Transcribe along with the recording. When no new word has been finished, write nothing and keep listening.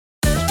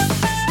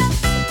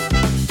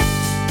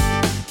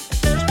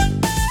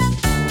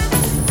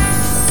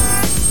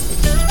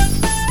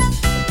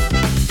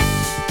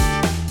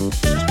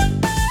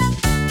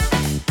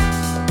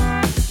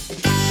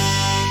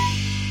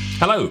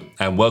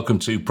and welcome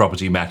to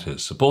Property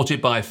Matters,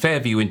 supported by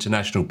Fairview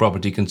International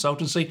Property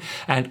Consultancy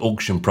and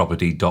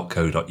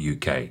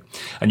auctionproperty.co.uk.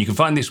 And you can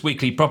find this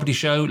weekly property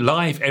show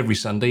live every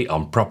Sunday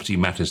on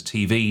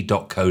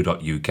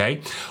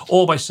propertymatterstv.co.uk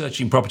or by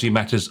searching Property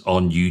Matters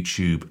on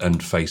YouTube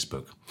and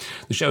Facebook.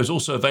 The show is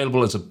also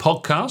available as a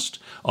podcast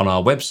on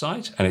our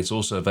website, and it's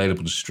also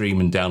available to stream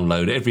and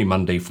download every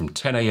Monday from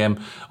 10 a.m.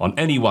 on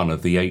any one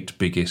of the 8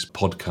 biggest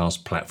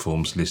podcast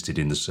platforms listed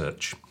in the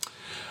search.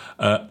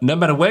 No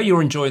matter where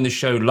you're enjoying the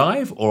show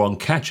live or on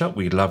catch-up,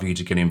 we'd love you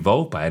to get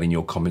involved by adding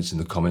your comments in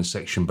the comments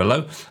section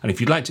below. And if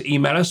you'd like to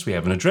email us, we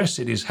have an address.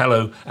 It is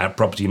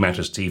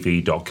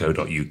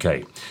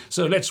hello@propertymatterstv.co.uk.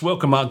 So let's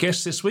welcome our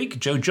guests this week.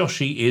 Joe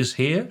Joshi is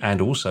here, and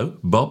also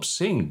Bob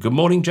Singh. Good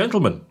morning,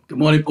 gentlemen. Good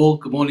morning, Paul.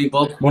 Good morning,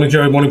 Bob. Morning,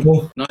 Joe. Morning,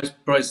 Paul. Nice,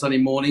 bright, sunny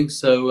morning.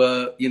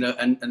 So,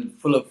 and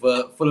full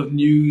of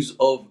news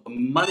of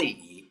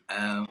money,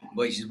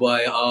 which is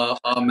why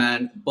our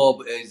man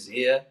Bob is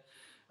here.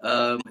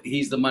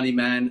 He's the money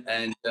man,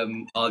 and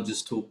I'll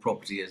just talk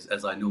property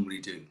as I normally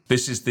do.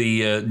 This is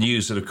the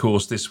news that, of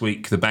course, this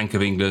week the Bank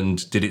of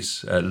England did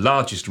its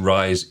largest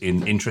rise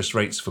in interest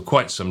rates for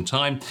quite some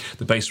time.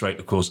 The base rate,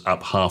 of course,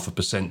 up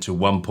 0.5% to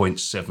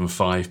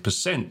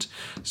 1.75%.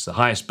 It's the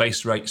highest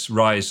base rates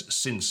rise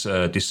since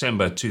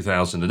December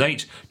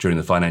 2008 during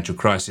the financial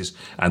crisis,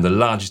 and the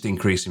largest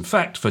increase, in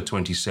fact, for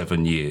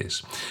 27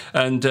 years.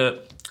 And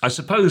I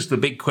suppose the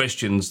big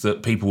questions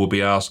that people will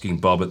be asking,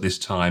 Bob, at this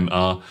time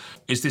are,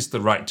 is this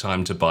the right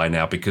time to buy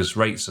now? Because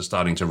rates are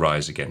starting to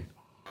rise again.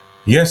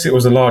 Yes, it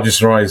was the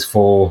largest rise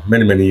for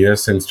many, many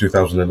years since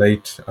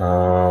 2008.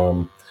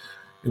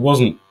 It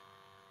wasn't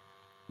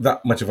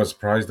that much of a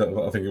surprise.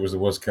 I think it was the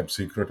worst kept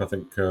secret. I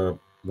think the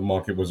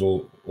market was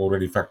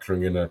already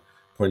factoring in a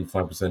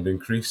 0.5%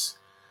 increase.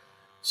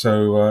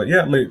 So,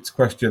 it's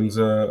questions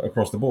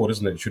across the board,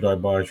 isn't it? Should I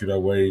buy? Should I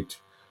wait?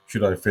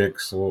 Should I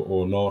fix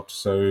or not?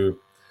 So...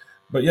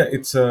 But yeah,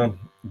 it's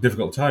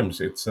difficult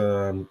times. It's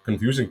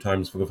confusing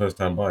times for the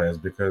first-time buyers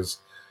because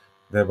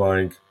they're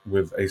buying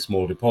with a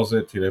small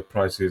deposit. If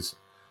prices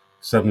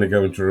suddenly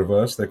go into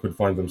reverse, they could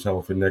find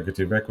themselves in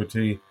negative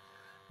equity.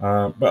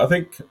 But I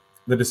think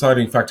the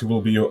deciding factor will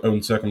be your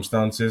own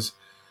circumstances.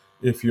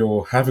 If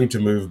you're having to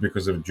move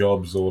because of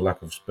jobs or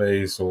lack of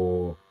space,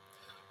 or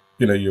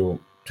your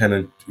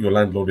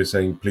landlord is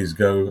saying please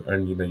go,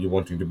 and you're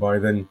wanting to buy,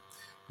 then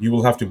you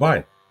will have to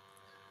buy.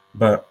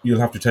 But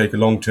you'll have to take a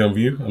long-term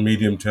view, a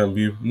medium-term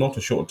view, not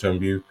a short-term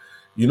view.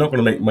 You're not going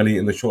to make money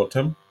in the short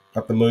term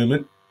at the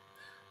moment.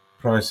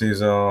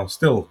 Prices are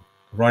still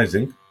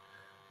rising,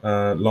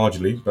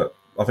 largely, but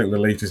I think the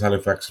latest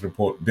Halifax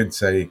report did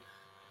say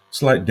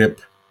slight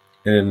dip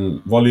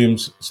in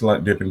volumes,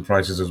 slight dip in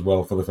prices as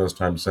well for the first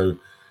time. So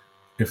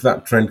if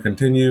that trend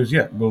continues,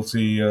 we'll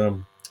see a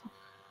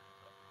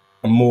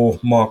more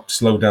marked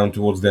slowdown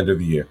towards the end of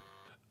the year.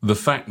 The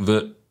fact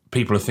that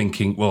people are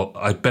thinking, well,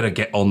 I'd better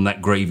get on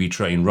that gravy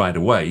train right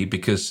away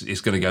because it's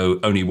going to go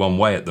only one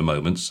way at the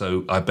moment,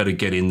 so I better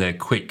get in there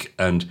quick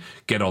and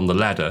get on the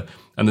ladder.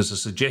 And there's a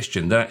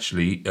suggestion that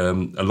actually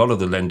a lot of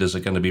the lenders are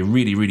going to be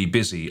really, really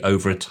busy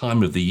over a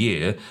time of the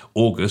year,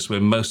 August,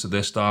 when most of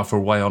their staff are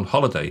away on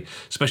holiday,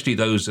 especially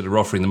those that are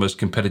offering the most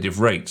competitive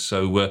rates.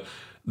 So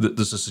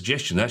there's a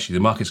suggestion that actually the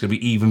market's going to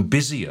be even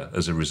busier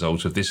as a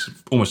result of this,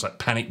 almost like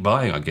panic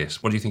buying, I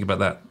guess. What do you think about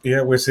that?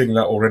 Yeah, we're seeing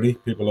that already.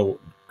 People are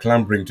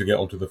clambering to get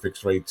onto the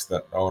fixed rates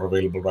that are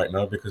available right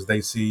now because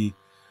they see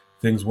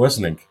things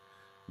worsening.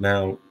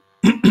 Now,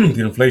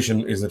 the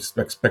inflation is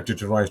expected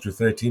to rise to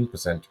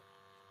 13%.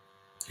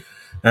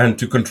 And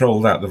to control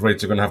that, the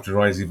rates are going to have to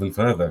rise even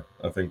further.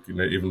 I think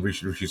even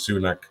Rishi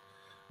Sunak,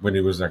 when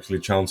he was actually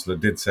Chancellor,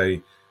 did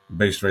say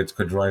base rates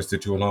could rise to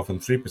 2.5% and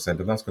 3%.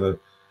 And that's going to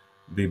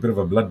be a bit of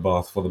a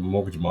bloodbath for the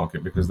mortgage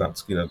market because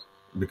that's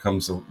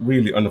becomes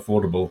really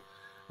unaffordable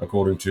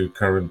according to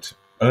current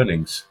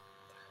earnings.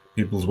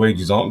 People's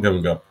wages aren't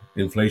going up.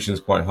 Inflation is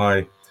quite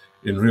high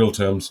in real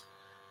terms.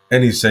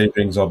 Any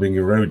savings are being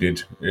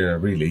eroded,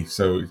 really.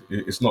 So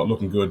it's not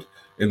looking good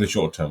in the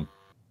short term.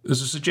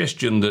 There's a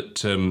suggestion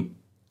that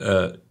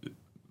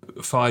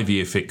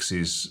 5-year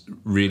fixes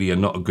really are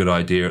not a good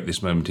idea at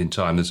this moment in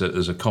time.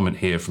 There's a comment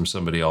here from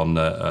somebody on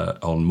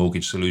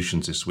Mortgage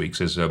Solutions this week.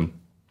 It says,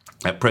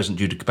 at present,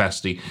 due to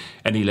capacity,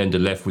 any lender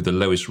left with the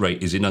lowest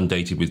rate is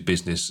inundated with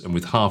business, and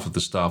with half of the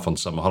staff on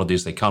summer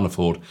holidays, they can't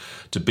afford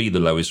to be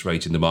the lowest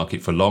rate in the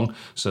market for long,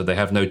 so they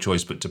have no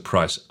choice but to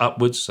price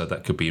upwards, so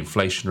that could be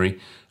inflationary,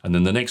 and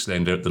then the next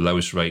lender at the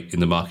lowest rate in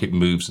the market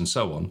moves and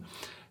so on.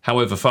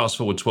 However, fast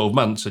forward 12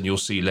 months and you'll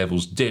see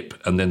levels dip,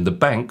 and then the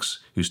banks,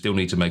 who still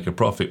need to make a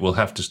profit, will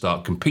have to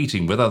start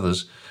competing with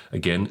others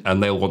again,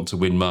 and they'll want to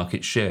win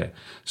market share.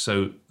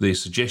 So the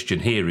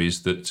suggestion here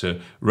is that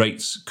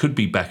rates could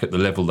be back at the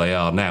level they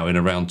are now in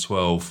around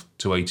 12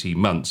 to 18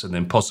 months, and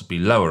then possibly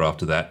lower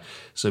after that.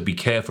 So be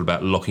careful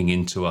about locking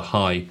into a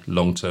high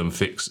long-term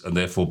fix and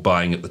therefore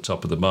buying at the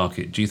top of the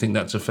market. Do you think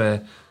that's a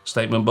fair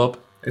statement, Bob?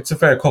 It's a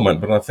fair comment,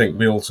 but I think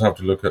we also have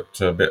to look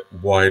at a bit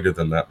wider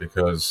than that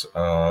because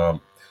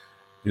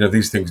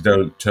these things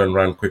don't turn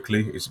around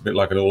quickly. It's a bit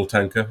like an oil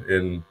tanker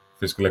in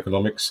physical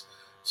economics.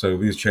 So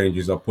these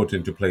changes are put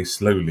into place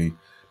slowly.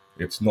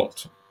 It's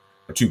not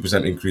a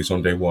 2% increase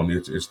on day one.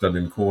 It's done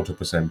in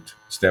 0.25%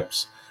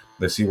 steps.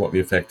 They see what the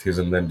effect is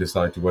and then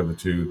decide to whether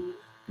to,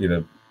 you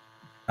know,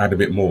 add a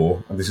bit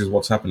more. And this is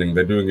what's happening.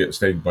 They're doing it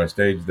stage by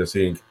stage. They're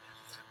seeing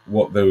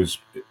what those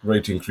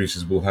rate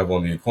increases will have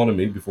on the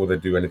economy before they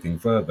do anything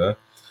further.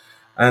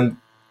 And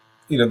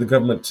the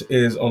government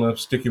is on a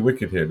sticky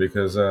wicket here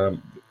because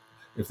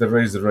if they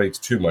raise the rates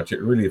too much,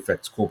 it really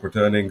affects corporate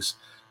earnings,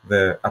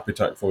 their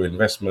appetite for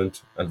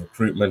investment and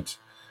recruitment,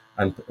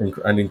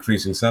 and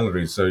increasing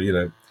salaries. So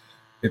you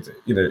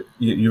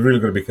really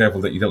got to be careful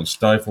that you don't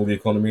stifle the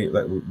economy,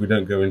 that we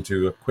don't go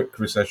into a quick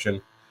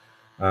recession.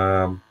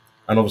 Um,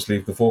 and obviously,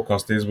 if the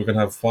forecast is we're going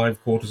to have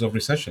 5 quarters of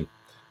recession,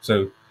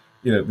 so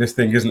this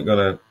thing isn't going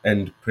to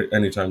end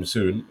anytime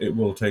soon. It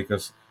will take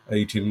us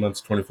 18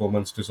 months, 24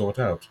 months to sort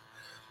out.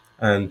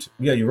 And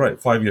yeah, you're right.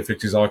 5-year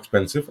fixes are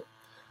expensive,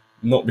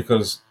 not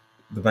because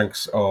the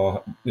banks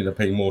are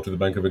paying more to the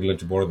Bank of England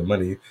to borrow the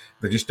money.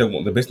 They just don't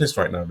want the business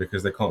right now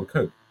because they can't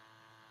cope.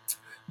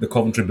 The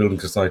Coventry Building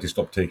Society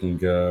stopped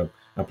taking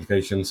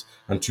applications,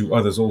 and 2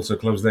 others also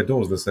closed their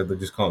doors. They said they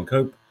just can't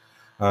cope.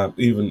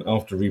 Even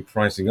after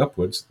repricing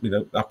upwards,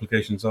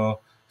 applications are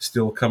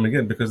still coming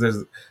in because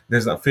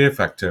there's that fear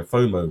factor,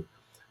 FOMO.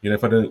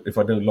 If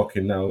I don't lock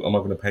in now, am I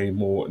going to pay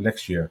more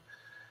next year?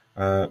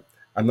 Uh,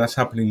 and that's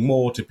happening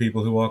more to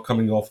people who are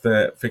coming off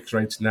their fixed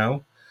rates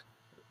now.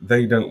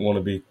 They don't want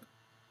to be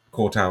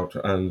caught out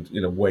and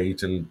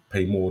wait and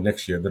pay more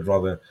next year. They'd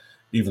rather,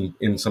 even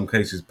in some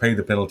cases, pay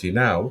the penalty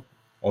now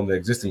on the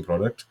existing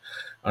product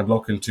and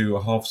lock into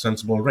a half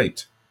sensible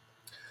rate.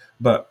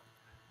 But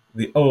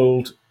the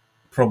old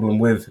problem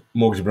with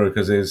mortgage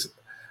brokers is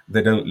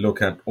they don't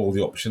look at all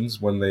the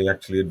options when they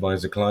actually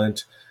advise a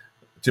client.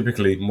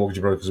 Typically,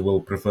 mortgage brokers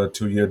will prefer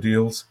 2-year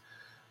deals,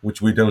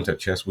 which we don't at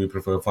Chess. We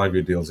prefer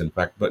 5-year deals, in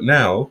fact. But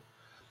now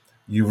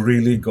you've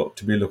really got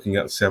to be looking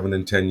at 7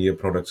 and 10-year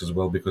products as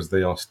well, because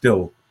they are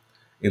still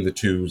in the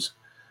 2s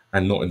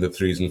and not in the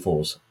 3s and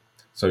 4s.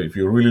 So if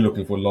you're really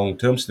looking for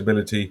long-term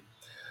stability,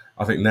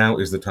 I think now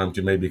is the time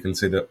to maybe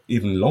consider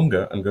even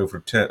longer and go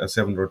for a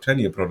 7 or a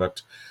 10-year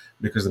product,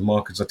 because the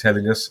markets are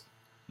telling us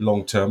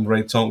long-term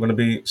rates aren't going to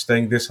be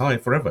staying this high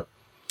forever.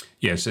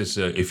 Yes,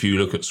 if you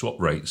look at swap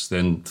rates,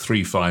 then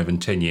 3, 5 and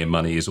 10-year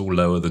money is all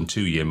lower than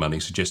 2-year money,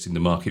 suggesting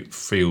the market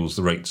feels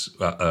the rates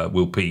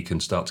will peak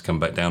and start to come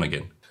back down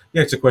again.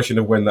 Yeah, it's a question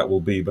of when that will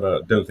be, but I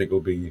don't think it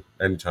will be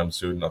anytime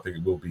soon. I think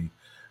it will be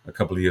a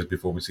couple of years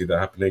before we see that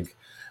happening.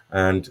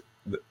 And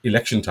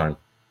election time.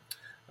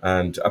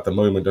 And at the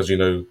moment, as you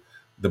know,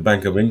 the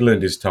Bank of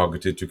England is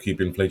targeted to keep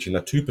inflation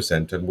at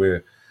 2%, and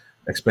we're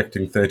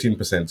expecting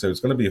 13%. So it's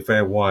going to be a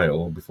fair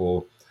while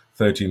before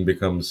 13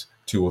 becomes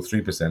 2 or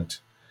 3%,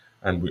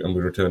 and we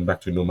return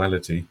back to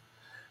normality.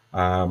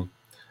 And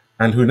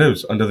who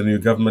knows, under the new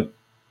government,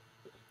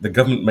 the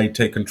government may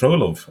take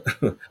control of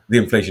the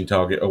inflation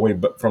target away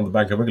from the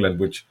Bank of England,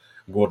 which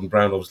Gordon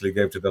Brown obviously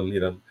gave to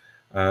them,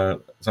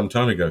 some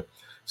time ago.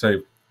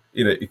 So,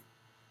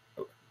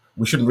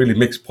 we shouldn't really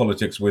mix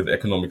politics with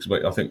economics,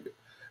 but I think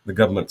the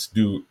governments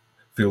do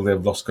feel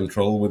they've lost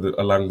control with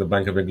allowing the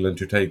Bank of England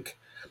to take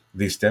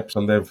these steps,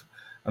 and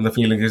the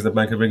feeling is the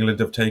Bank of England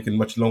have taken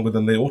much longer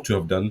than they ought to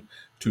have done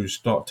to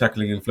start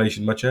tackling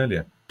inflation much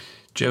earlier.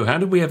 Joe, how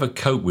did we ever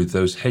cope with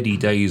those heady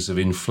days of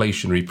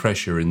inflationary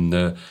pressure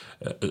in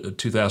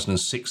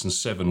 2006 and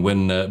 7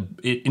 when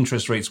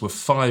interest rates were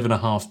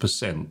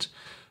 5.5%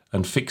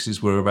 and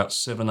fixes were about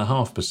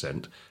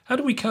 7.5%? How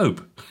do we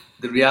cope?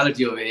 The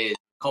reality of it is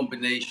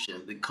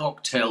combination, the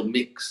cocktail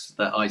mix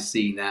that I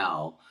see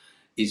now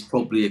is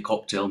probably a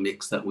cocktail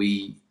mix that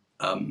we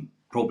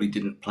probably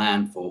didn't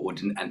plan for or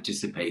didn't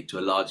anticipate to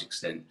a large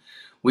extent.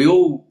 We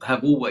all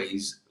have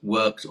always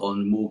worked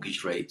on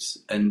mortgage rates,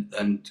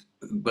 and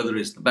whether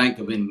it's the Bank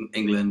of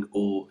England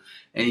or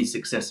any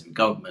successive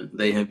government,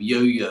 they have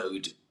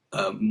yo-yoed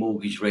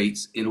mortgage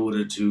rates in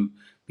order to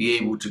be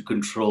able to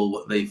control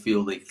what they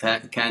feel they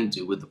can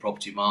do with the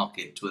property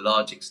market to a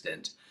large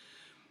extent.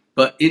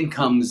 But in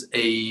comes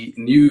a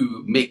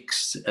new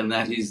mix, and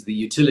that is the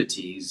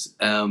utilities,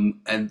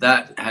 and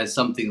that has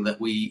something that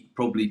we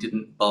probably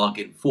didn't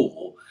bargain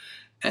for.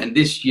 And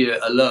this year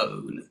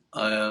alone,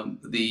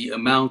 the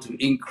amount of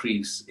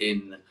increase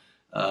in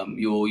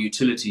your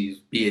utilities,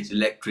 be it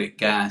electric,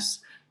 gas,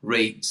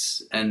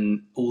 rates,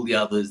 and all the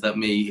others that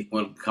may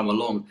come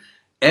along,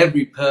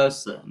 every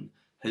person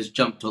has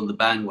jumped on the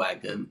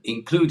bandwagon,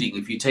 including,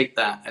 if you take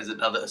that as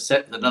another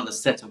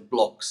set of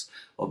blocks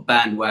of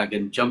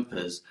bandwagon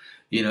jumpers,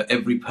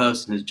 every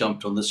person has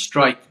jumped on the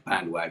strike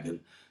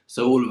bandwagon.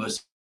 So all of a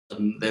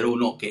sudden, they're all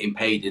not getting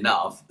paid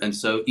enough, and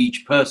so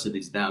each person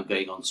is now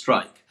going on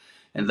strike.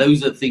 And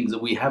those are things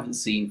that we haven't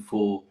seen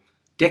for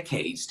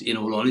decades, in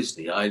all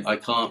honesty. I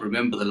can't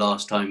remember the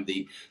last time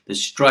the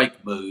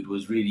strike mode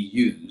was really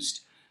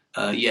used.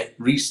 Yet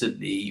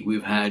recently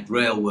we've had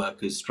rail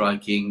workers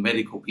striking,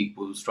 medical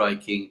people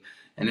striking,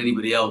 and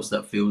anybody else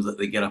that feels that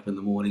they get up in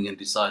the morning and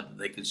decide that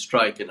they can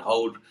strike and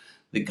hold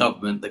the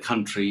government, the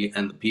country,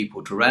 and the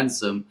people to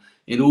ransom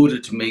in order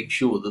to make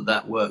sure that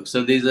that works.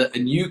 So there's a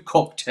new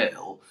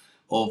cocktail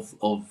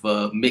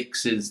of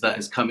mixes that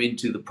has come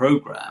into the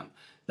program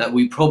that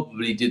we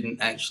probably didn't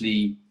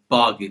actually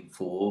bargain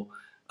for,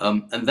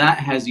 and that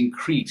has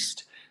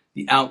increased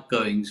the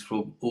outgoings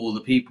from all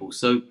the people.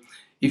 So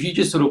if you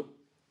just sort of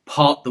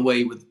part the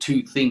way with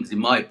two things, in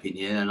my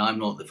opinion, and I'm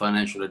not the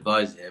financial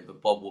advisor here,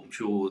 but Bob, I'm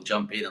sure, will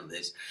jump in on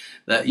this,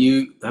 that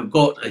you have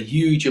got a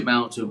huge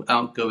amount of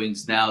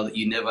outgoings now that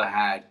you never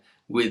had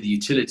with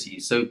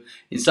utilities. So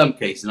in some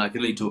cases, and I can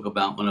only talk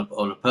about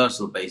on a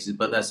personal basis,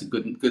 but that's a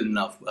good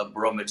enough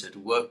barometer to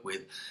work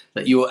with,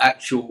 that your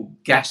actual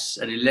gas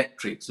and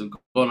electrics have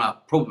gone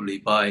up probably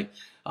by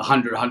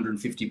 100,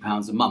 150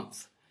 pounds a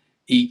month.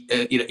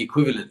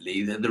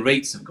 Equivalently, the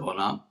rates have gone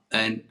up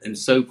and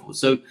so forth.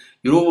 So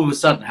you're all of a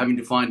sudden having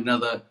to find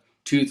another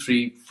 200,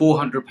 300,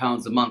 400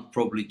 pounds a month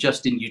probably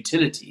just in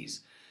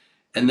utilities,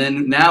 and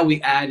then now we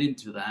add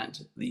into that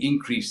the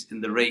increase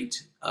in the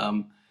rate,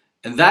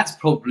 and that's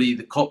probably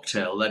the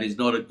cocktail that is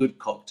not a good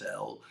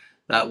cocktail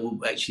that will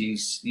actually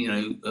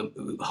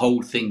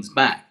hold things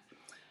back.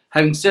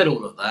 Having said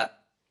all of that,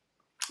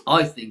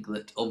 I think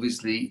that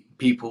obviously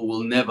people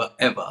will never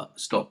ever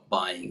stop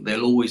buying.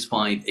 They'll always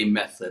find a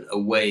method, a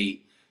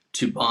way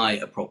to buy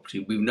a property.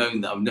 We've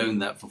known that. I've known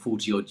that for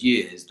 40 odd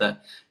years,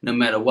 that no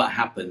matter what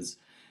happens,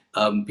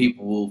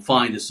 people will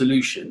find a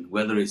solution,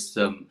 whether it's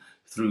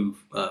through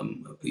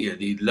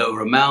the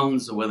lower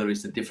amounts, or whether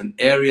it's a different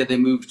area they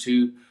move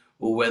to,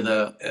 or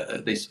whether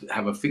they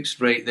have a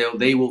fixed rate.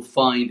 They will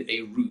find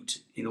a route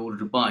in order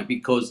to buy,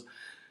 because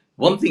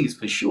one thing is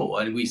for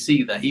sure, and we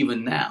see that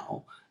even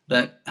now,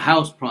 that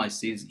house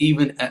prices,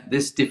 even at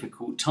this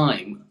difficult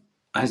time,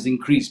 has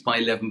increased by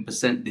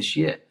 11% this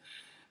year.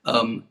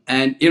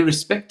 And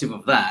irrespective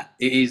of that,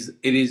 it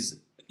is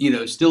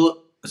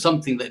still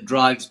something that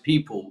drives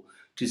people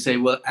to say,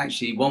 well,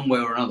 actually, one way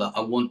or another,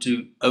 I want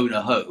to own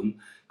a home,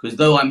 because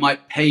though I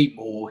might pay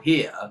more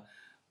here,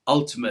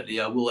 ultimately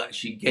I will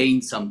actually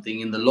gain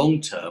something in the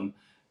long term.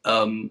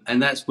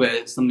 And that's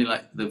where something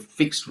like the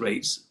fixed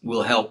rates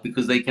will help,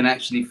 because they can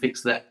actually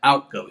fix their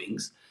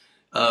outgoings,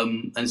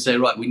 and say,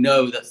 right, we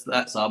know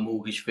that's our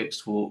mortgage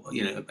fixed for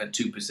at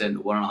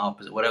 2% or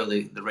 1.5%, whatever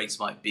the rates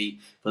might be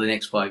for the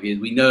next 5 years.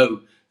 We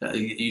know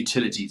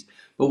utilities.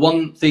 But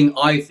one thing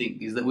I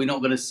think is that we're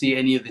not going to see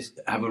any of this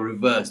have a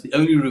reverse. The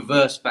only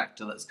reverse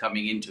factor that's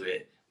coming into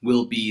it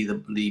will be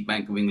the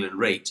Bank of England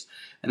rate,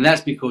 and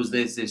that's because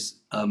there's this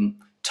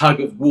tug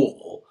of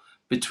war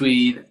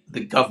between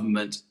the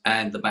government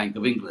and the Bank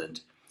of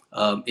England,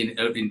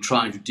 in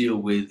trying to deal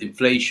with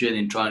inflation,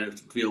 in trying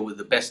to deal with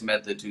the best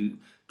method to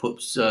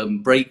put some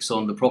brakes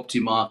on the property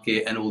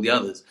market and all the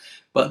others.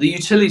 But the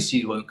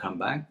utilities won't come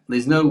back.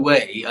 There's no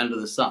way under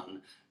the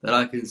sun that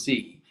I can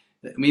see.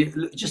 I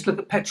mean, just look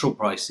at petrol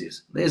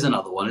prices. There's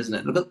another one, isn't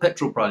it? Look at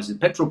petrol prices.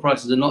 Petrol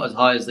prices are not as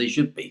high as they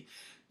should be.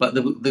 But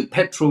the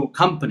petrol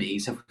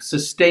companies have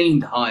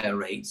sustained higher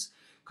rates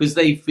because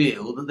they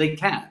feel that they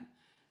can.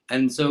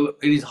 And so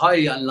it is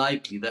highly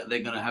unlikely that they're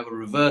going to have a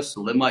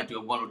reversal. They might do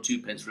a 1 or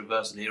 2 pence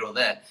reversal here or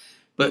there.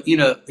 But,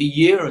 a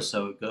year or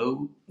so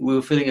ago, we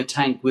were filling a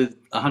tank with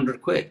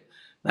 100 quid.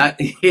 That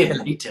a year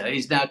later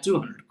is now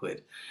 200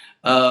 quid.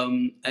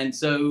 And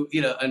so,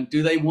 and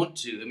do they want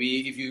to? I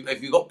mean,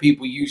 if you've got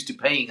people used to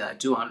paying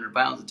that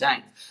 £200 a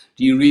tank,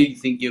 do you really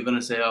think you're going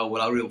to say, oh,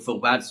 well, I really feel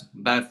bad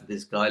for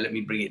this guy, let me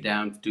bring it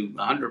down to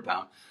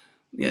 £100?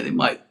 Yeah, they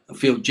might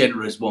feel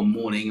generous one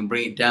morning and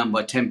bring it down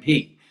by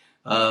 10p.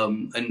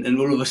 And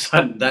all of a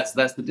sudden, that's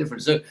the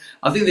difference. So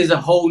I think there's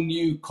a whole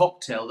new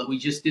cocktail that we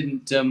just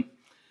didn't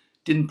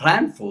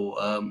plan for,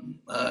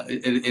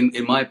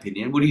 in my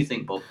opinion. What do you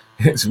think, Bob?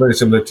 It's very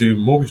similar to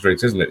mortgage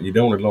rates, isn't it? You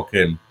don't want to lock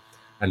in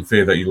and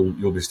fear that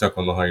you'll be stuck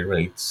on the high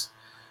rates.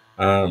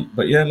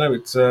 But yeah, no,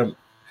 it's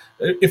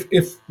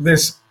if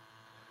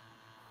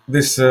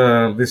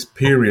this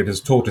period has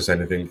taught us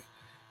anything,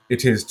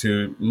 it is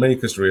to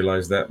make us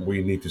realise that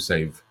we need to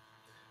save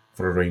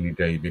for a rainy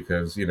day,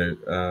 because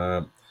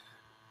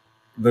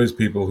those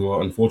people who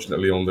are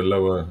unfortunately on the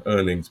lower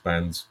earnings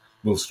bands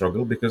will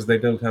struggle because they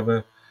don't have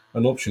an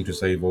option to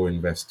save or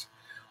invest,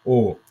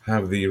 or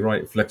have the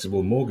right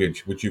flexible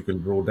mortgage which you can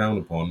draw down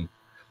upon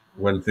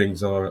when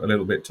things are a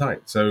little bit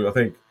tight. So I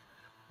think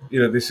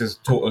this has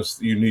taught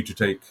us you need to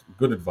take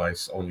good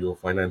advice on your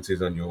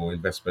finances, on your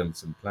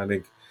investments and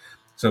planning,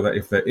 so that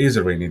if there is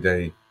a rainy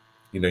day,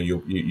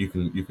 you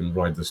can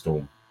ride the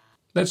storm.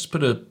 Let's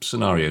put a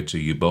scenario to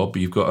you, Bob.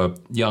 You've got a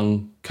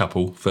young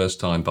couple,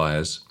 first-time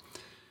buyers.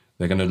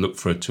 They're going to look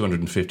for a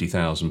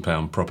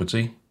 £250,000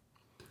 property.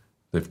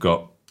 They've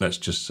got, let's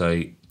just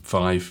say,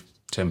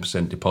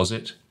 5-10%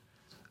 deposit,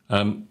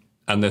 and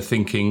they're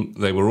thinking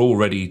they were all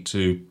ready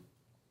to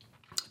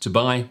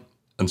buy,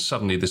 and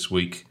suddenly this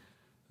week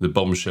the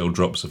bombshell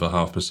drops of a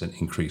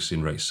 0.5% increase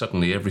in rates.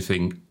 Suddenly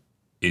everything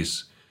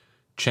is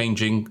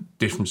changing,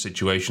 different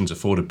situations,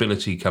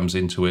 affordability comes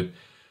into it.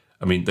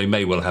 I mean, they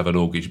may well have a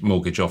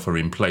mortgage offer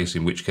in place,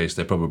 in which case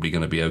they're probably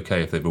going to be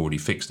okay if they've already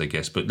fixed, I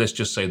guess. But let's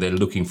just say they're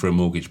looking for a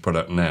mortgage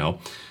product now.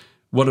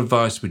 What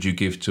advice would you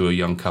give to a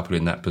young couple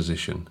in that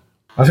position?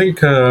 I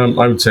think I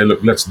would say,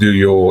 look, let's do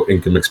your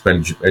income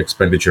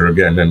expenditure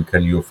again, and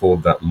can you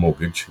afford that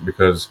mortgage?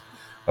 Because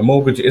a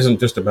mortgage isn't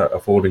just about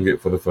affording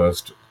it for the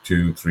first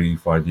 2, 3,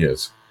 5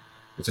 years.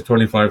 It's a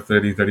 25,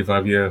 30,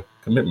 35-year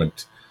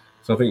commitment.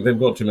 So I think they've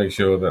got to make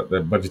sure that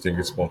their budgeting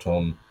is spot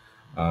on.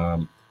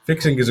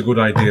 Fixing is a good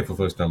idea for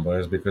first-time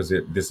buyers because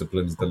it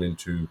disciplines them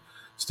into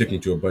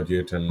sticking to a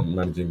budget and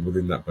managing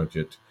within that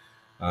budget,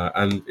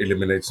 and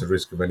eliminates the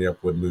risk of any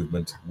upward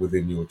movement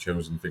within your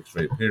chosen fixed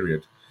rate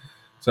period.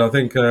 So I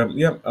think,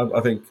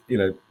 I think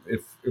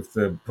if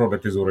the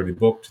product is already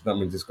booked, that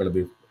means it's going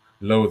to be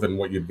lower than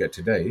what you'd get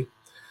today.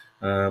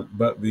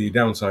 But the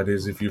downside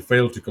is if you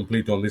fail to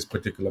complete on this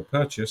particular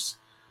purchase,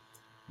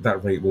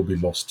 that rate will be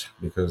lost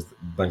because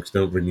banks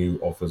don't renew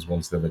offers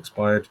once they've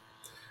expired,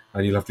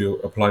 and you'll have to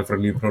apply for a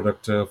new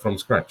product from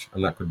scratch,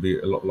 and that could be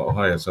a lot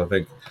higher. So I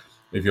think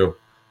if you're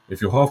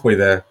halfway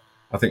there,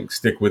 I think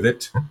stick with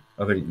it.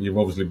 I think you've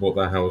obviously bought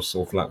that house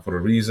or flat for a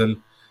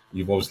reason.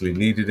 You've obviously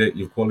needed it.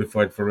 You've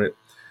qualified for it,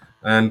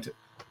 and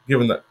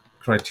given that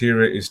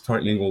criteria is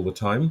tightening all the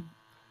time,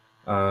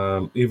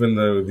 even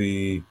though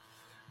the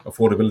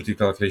affordability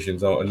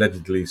calculations are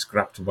allegedly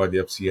scrapped by the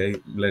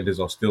FCA, lenders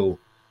are still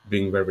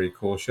being very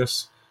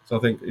cautious. So I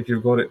think if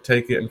you've got it,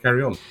 take it and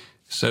carry on.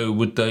 So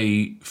would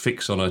they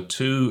fix on a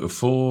 2, a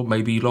 4,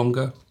 maybe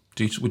longer?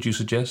 Would you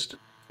suggest?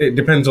 It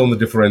depends on the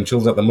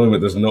differentials. At the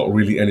moment, there's not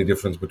really any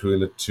difference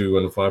between a 2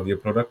 and a 5 year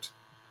product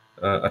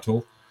at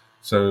all.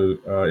 So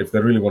if they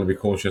really want to be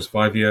cautious,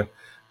 5 year.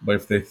 But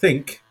if they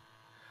think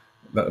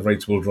that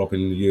rates will drop in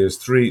years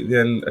 3,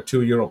 then a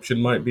 2 year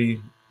option might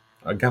be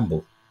a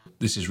gamble.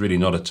 This is really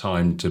not a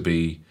time to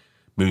be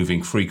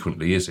moving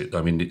frequently, is it?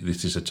 I mean,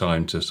 this is a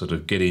time to sort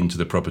of get into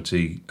the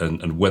property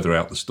and weather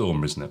out the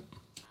storm, isn't it?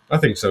 I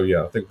think so,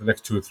 yeah. I think the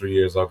next 2 or 3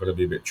 years are going to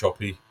be a bit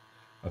choppy.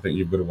 I think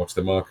you've got to watch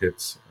the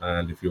markets,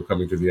 and if you're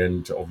coming to the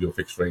end of your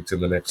fixed rates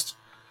in the next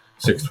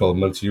 6, 12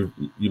 months, you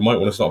might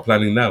want to start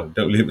planning now.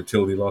 Don't leave it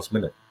till the last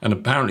minute. And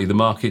apparently the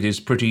market is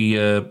pretty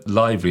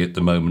lively at the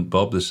moment,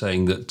 Bob. They're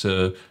saying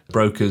that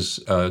brokers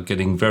are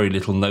getting very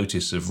little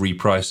notice of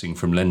repricing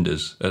from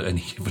lenders at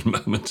any given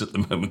moment at the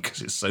moment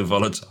because it's so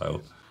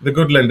volatile. The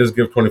good lenders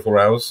give 24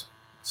 hours.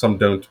 Some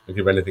don't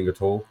give anything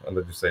at all, and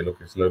they just say, look,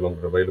 it's no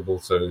longer available.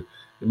 So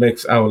it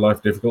makes our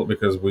life difficult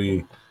because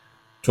we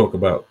talk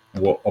about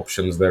what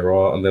options there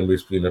are, and then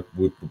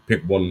we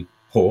pick one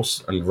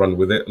horse and run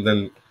with it, and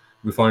then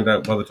we find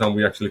out by the time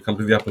we actually come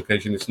to the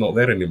application, it's not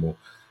there anymore.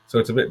 So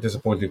it's a bit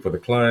disappointing for the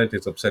client.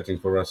 It's upsetting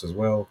for us as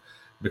well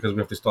because we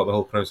have to start the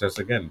whole process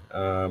again.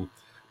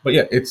 But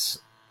yeah,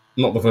 it's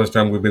not the first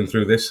time we've been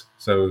through this.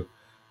 So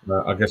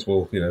I guess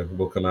we'll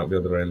come out the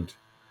other end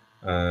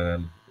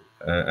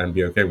and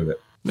be okay with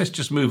it. Let's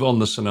just move on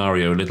the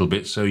scenario a little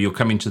bit. So you're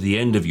coming to the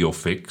end of your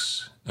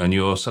fix and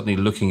you're suddenly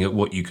looking at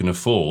what you can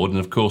afford. And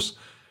of course,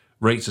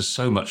 rates are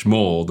so much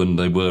more than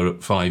they were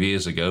 5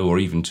 years ago or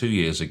even 2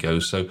 years ago.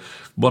 So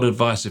what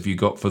advice have you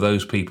got for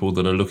those people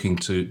that are looking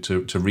to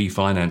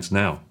refinance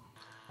now?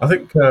 I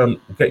think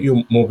get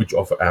your mortgage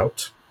offer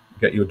out,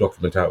 get your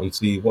document out and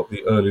see what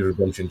the early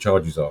redemption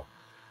charges are.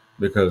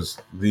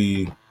 Because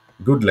the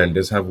good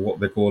lenders have what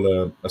they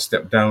call a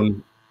step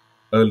down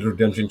early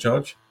redemption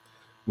charge,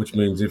 which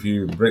means if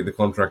you break the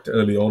contract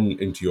early on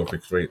into your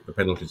fixed rate, the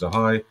penalties are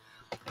high.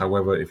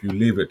 However, if you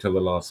leave it till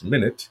the last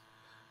minute,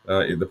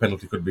 the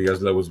penalty could be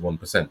as low as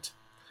 1%.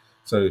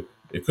 So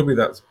it could be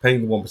that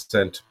paying the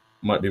 1%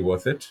 might be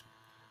worth it,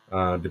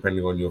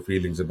 depending on your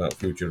feelings about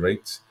future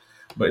rates.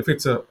 But if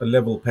it's a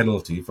level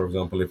penalty, for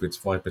example, if it's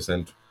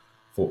 5%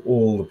 for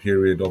all the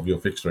period of your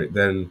fixed rate,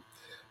 then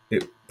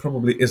it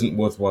probably isn't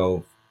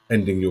worthwhile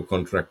ending your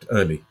contract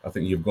early. I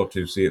think you've got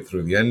to see it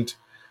through the end.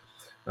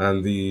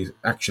 And the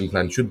action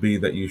plan should be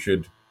that you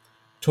should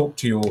talk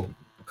to your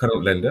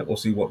current lender or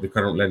see what the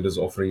current lender's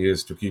offering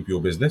is to keep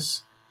your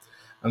business,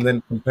 and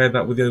then compare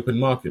that with the open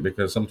market,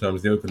 because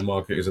sometimes the open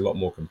market is a lot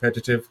more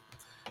competitive.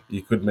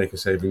 You could make a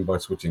saving by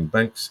switching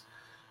banks.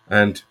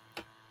 And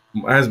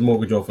as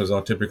mortgage offers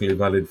are typically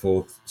valid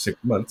for 6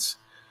 months,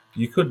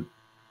 you could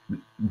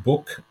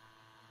book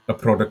a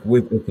product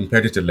with a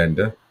competitor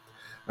lender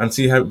and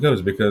see how it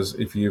goes. Because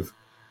if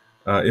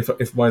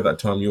by that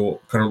time your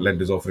current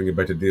lender is offering a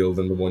better deal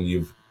than the one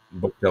you've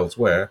booked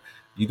elsewhere,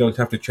 you don't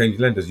have to change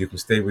lenders. You can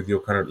stay with your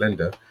current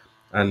lender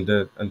and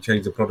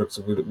change the products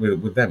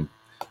with them.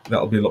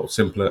 That'll be a lot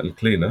simpler and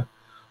cleaner.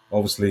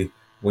 Obviously,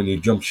 when you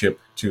jump ship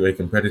to a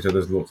competitor,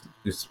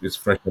 it's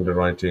fresh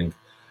underwriting,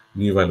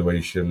 new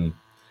valuation,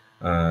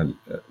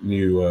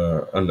 new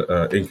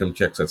income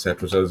checks,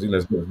 etc. So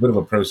there's a bit of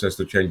a process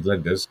to change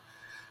lenders.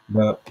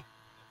 But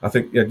I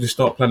think just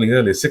start planning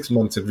early. 6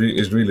 months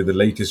is really the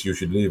latest you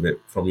should leave it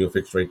from your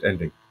fixed rate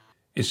ending.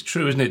 It's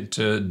true, isn't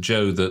it,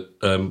 Joe,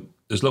 that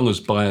as long as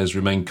buyers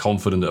remain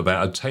confident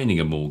about obtaining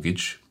a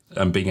mortgage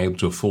and being able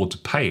to afford to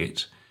pay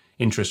it,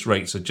 interest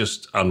rates are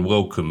just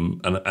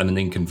unwelcome and an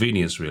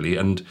inconvenience, really.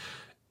 And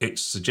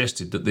it's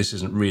suggested that this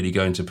isn't really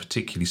going to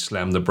particularly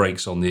slam the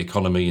brakes on the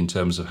economy in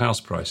terms of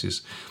house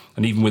prices.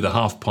 And even with a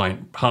half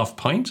point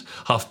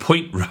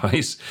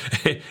rise,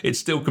 it's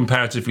still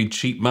comparatively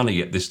cheap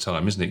money at this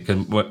time, isn't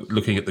it?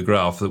 Looking at the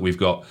graph that we've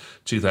got,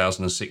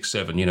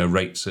 2006-7,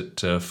 rates at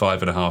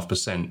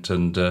 5.5%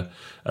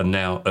 and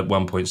now at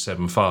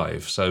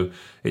 1.75. So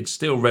it's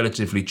still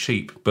relatively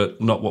cheap,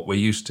 but not what we're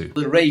used to.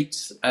 The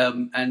rates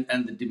and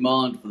the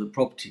demand for the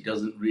property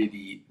doesn't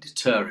really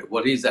deter it.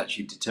 What is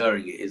actually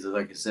deterring it is,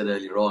 like I said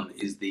earlier on,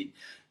 is the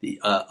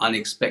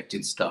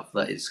unexpected stuff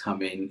that is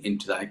coming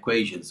into that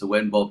equation. So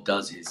when Bob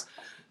does his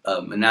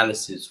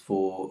analysis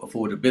for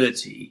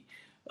affordability,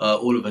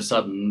 all of a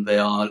sudden they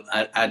are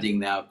adding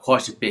now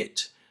quite a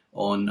bit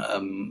on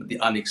the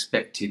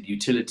unexpected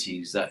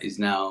utilities that is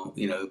now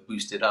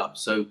boosted up.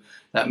 So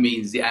that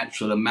means the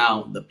actual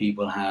amount that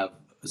people have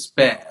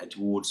spare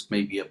towards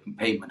maybe a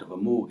payment of a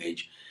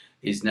mortgage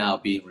is now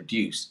being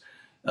reduced.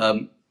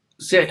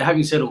 So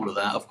having said all of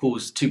that, of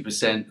course,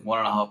 2%,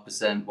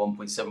 1.5%,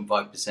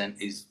 1.75%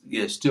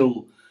 is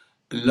still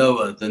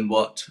lower than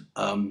what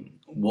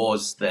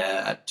was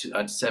there at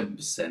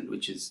 7%,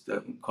 which is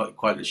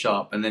quite a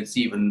sharp, and it's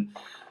even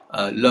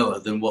lower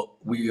than what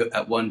we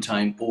at one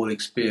time all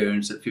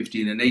experienced at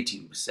 15 and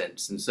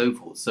 18% and so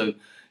forth. So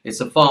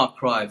it's a far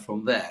cry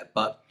from there.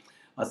 But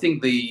I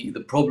think the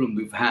problem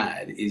we've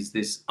had is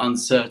this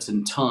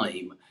uncertain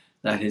time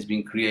that has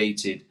been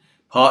created,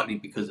 partly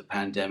because of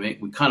pandemic.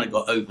 We kind of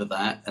got over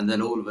that, and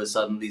then all of a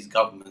sudden these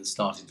governments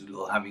started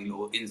having a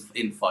little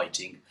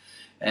infighting,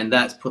 and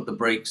that's put the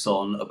brakes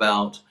on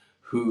about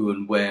who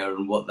and where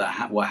and what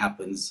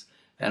happens.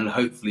 And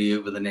hopefully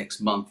over the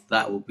next month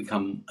that will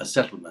become a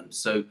settlement,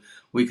 so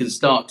we can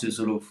start to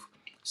sort of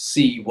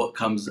see what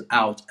comes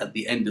out at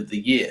the end of the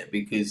year.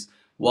 Because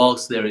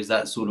whilst there is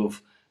that sort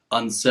of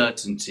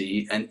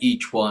uncertainty and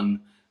each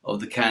one of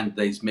the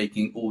candidates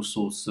making all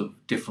sorts of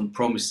different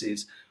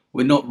promises,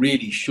 we're not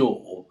really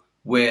sure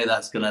where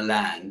that's going to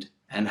land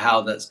and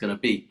how that's going to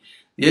be.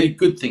 The only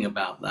good thing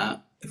about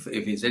that, if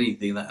it's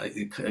anything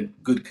that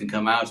good can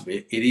come out of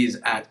it, it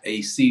is at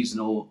a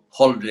seasonal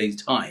holiday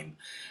time.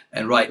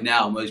 And right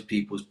now, most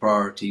people's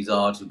priorities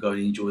are to go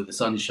and enjoy the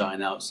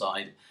sunshine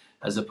outside,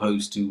 as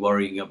opposed to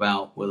worrying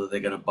about whether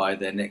they're going to buy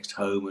their next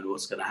home and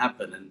what's going to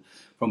happen. And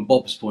from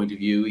Bob's point of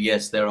view,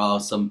 yes, there are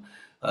some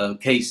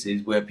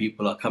cases where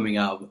people are coming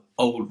out of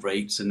old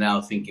rates and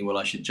now thinking, well,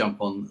 I should jump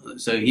on.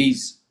 So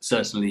he's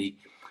certainly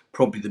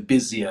probably the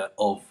busier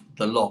of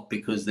the lot,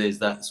 because there's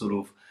that sort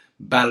of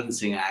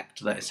balancing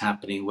act that is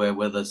happening, where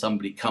whether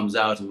somebody comes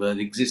out of an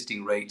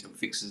existing rate and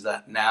fixes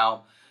that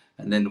now,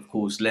 and then of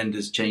course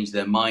lenders change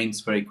their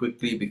minds very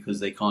quickly because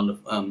they can't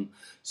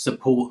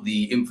support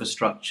the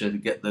infrastructure to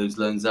get those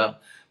loans out.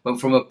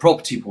 But from a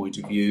property point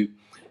of view,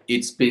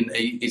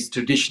 it's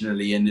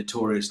traditionally and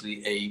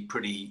notoriously a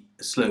pretty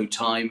slow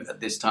time at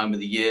this time of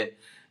the year.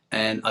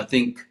 And I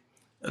think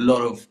a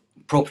lot of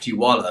property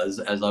wallahs,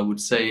 as I would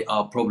say,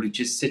 are probably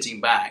just sitting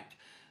back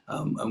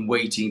and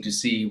waiting to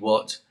see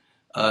what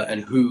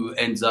and who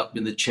ends up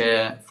in the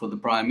chair for the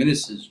Prime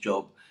Minister's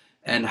job,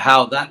 and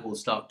how that will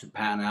start to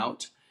pan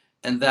out.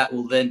 And that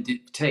will then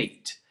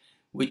dictate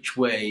which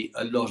way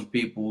a lot of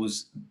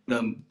people's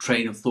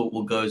train of thought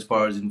will go as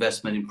far as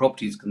investment in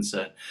property is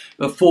concerned.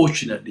 But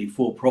fortunately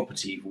for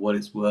property, for what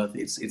it's worth,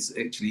 it's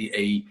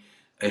actually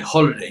a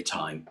holiday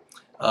time.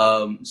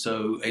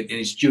 So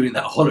it's during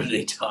that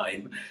holiday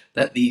time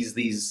that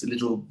these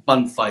little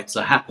bun fights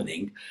are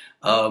happening,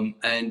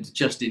 and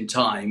just in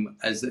time,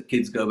 as the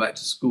kids go back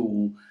to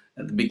school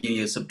at the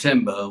beginning of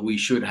September, we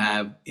should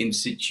have in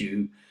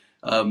situ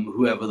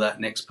whoever that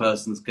next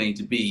person is going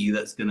to be,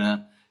 that's going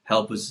to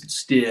help us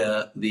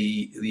steer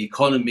the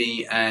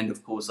economy and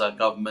of course our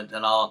government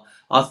and our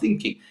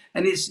thinking.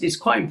 And it's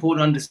quite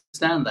important to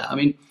understand that. I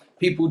mean,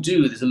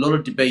 there's a lot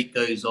of debate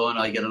goes on.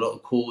 I get a lot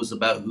of calls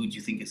about who do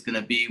you think it's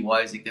going to be, why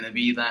is it going to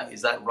be that,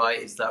 is that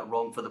right, is that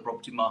wrong for the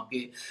property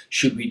market,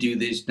 should we do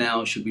this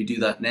now, should we do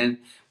that then.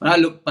 When I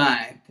look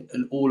back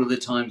at all of the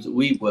times that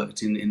we've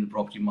worked in the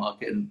property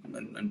market,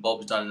 and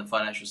Bob's done in the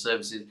financial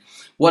services,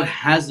 what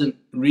hasn't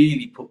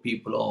really put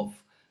people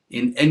off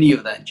in any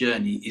of that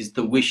journey is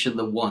the wish and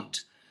the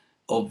want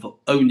of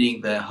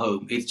owning their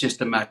home. It's just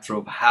a matter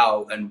of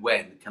how and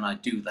when can I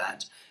do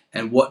that,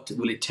 and what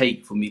will it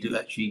take for me to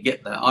actually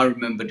get that. I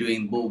remember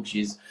doing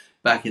mortgages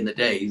back in the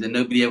days, and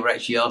nobody ever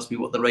actually asked me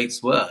what the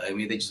rates were. I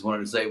mean, they just wanted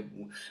to say,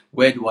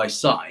 where do I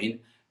sign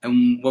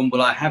and when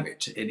will I have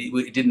it?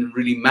 It didn't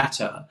really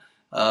matter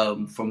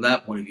from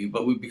that point of view.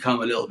 But we've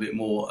become a little bit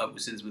more,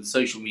 since with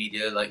social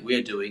media like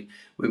we're doing,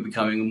 we're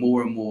becoming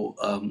more and more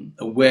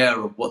aware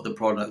of what the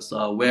products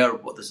are, aware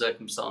of what the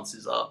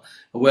circumstances are,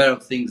 aware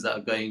of things that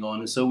are going on.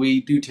 And so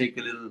we do take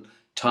a little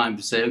time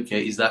to say,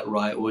 okay, is that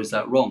right or is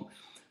that wrong?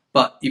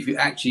 But if you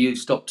actually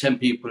stop 10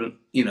 people,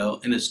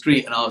 in a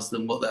street and ask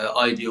them what their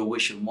ideal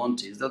wish and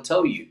want is, they'll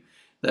tell you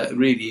that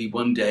really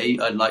one day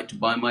I'd like to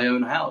buy my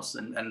own house.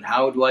 And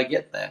how do I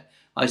get there?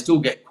 I still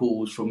get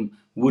calls from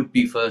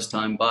would-be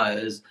first-time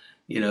buyers,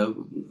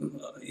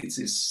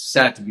 it's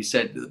sad to be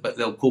said, but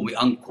they'll call me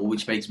uncle,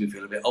 which makes me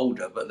feel a bit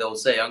older. But they'll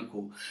say,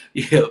 "Uncle,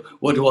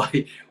 what do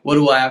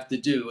I have to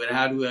do, and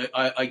how do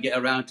I get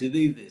around to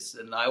do this?"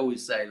 And I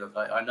always say, "Look,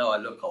 I know I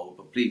look old,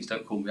 but please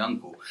don't call me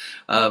uncle."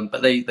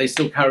 But they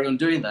still carry on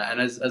doing that.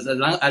 And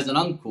as an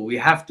uncle, we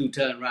have to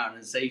turn around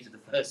and say to the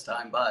first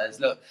time buyers,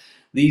 "Look,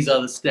 these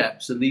are the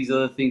steps, and these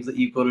are the things that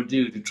you've got to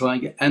do to try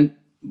and get."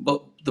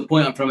 But the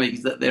point I'm trying to make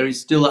is that there is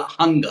still that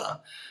hunger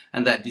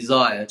and that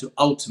desire to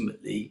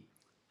ultimately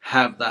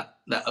have that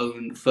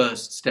own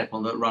first step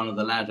on the run of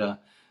the ladder,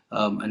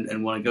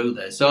 and want to go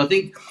there. So I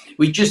think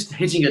we're just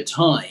hitting a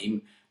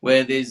time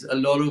where there's a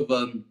lot of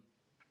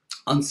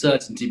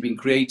uncertainty being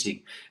created.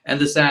 And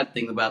the sad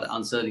thing about that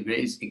uncertainty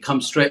is it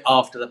comes straight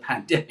after the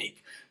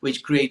pandemic,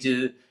 which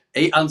created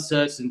a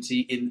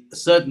uncertainty in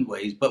certain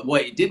ways. But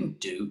what it didn't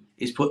do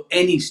is put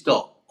any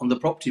stop on the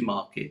property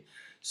market.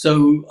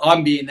 So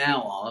I'm being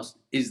now asked,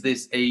 is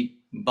this a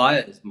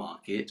buyer's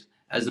market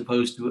as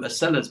opposed to a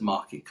seller's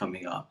market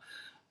coming up?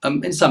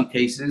 In some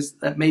cases,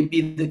 that may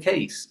be the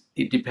case.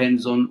 It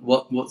depends on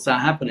what's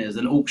happening. As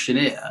an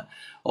auctioneer,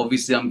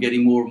 obviously, I'm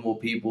getting more and more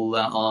people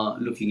that are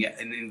looking at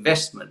an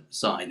investment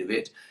side of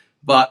it,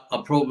 but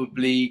are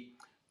probably,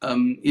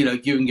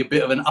 giving a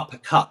bit of an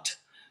uppercut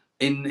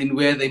in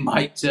where they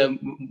might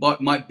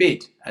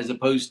bid, as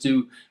opposed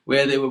to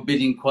where they were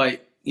bidding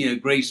quite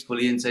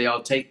gracefully and say,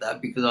 "I'll take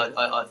that because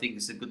I think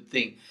it's a good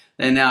thing."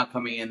 They're now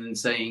coming in and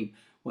saying,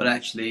 "Well,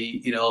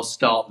 actually, I'll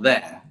start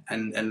there,"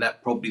 and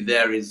that probably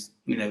there is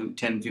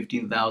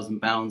 10,000-15,000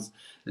 pounds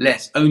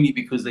less, only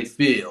because they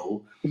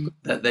feel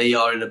that they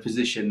are in a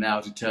position now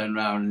to turn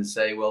around and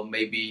say, "Well,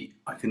 maybe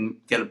I can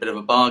get a bit of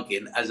a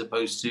bargain," as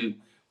opposed to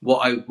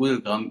what I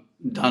would have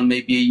done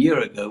maybe a year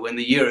ago, when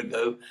a year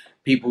ago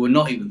people were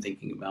not even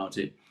thinking about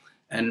it.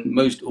 And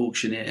most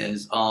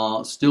auctioneers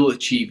are still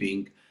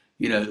achieving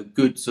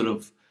good sort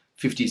of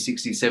 50,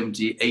 60,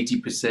 70,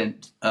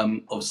 80%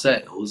 of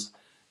sales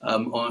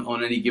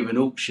on any given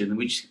auction,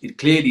 which it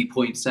clearly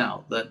points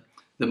out that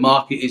the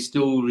market is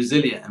still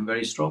resilient and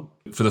very strong.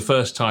 For the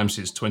first time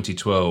since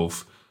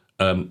 2012,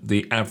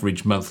 the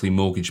average monthly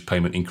mortgage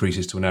payment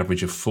increases to an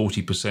average of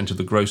 40% of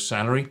the gross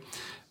salary.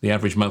 The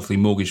average monthly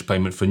mortgage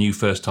payment for new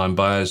first-time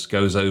buyers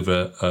goes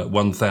over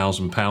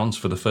 £1,000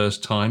 for the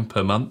first time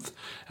per month.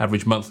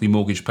 Average monthly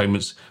mortgage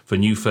payments for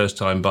new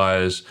first-time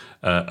buyers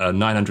are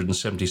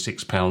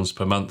 £976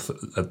 per month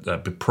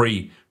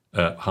pre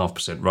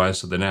 0.5% rise,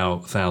 so they're now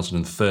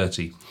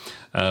 1,030.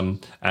 And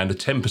a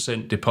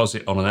 10%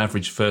 deposit on an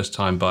average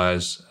first-time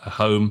buyer's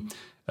home,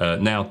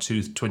 now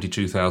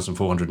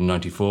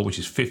 22,494, which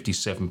is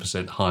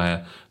 57%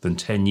 higher than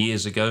 10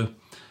 years ago.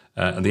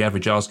 And the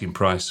average asking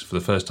price for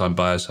the first-time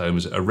buyer's home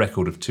is a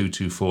record of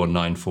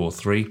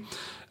 224,943.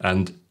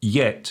 And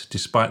yet,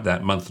 despite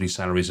that, monthly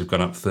salaries have gone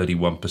up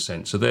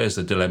 31%. So there's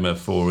the dilemma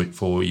for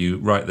you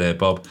right there,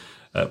 Bob.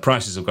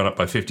 Prices have gone up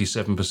by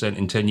 57%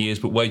 in 10 years,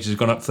 but wages have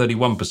gone up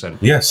 31%.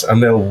 Yes,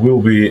 and there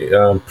will be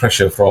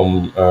pressure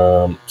from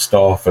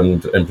staff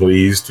and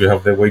employees to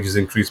have their wages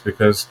increased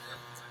because,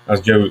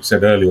 as Joe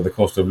said earlier, the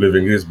cost of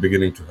living is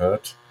beginning to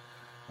hurt.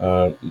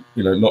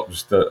 Not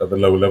just at the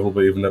lower level,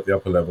 but even at the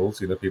upper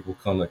levels. People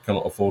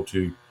cannot afford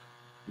to,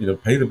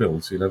 pay the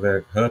bills.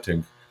 They're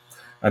hurting.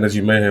 And as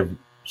you may have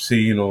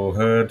seen or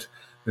heard,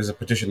 there's a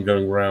petition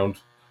going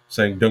around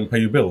saying, "Don't pay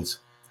your bills."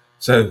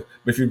 So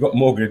if you've got a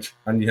mortgage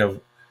and you have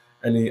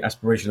any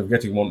aspiration of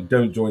getting one,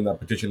 don't join that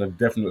petition, and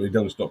definitely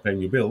don't stop paying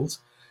your bills,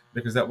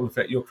 because that will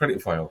affect your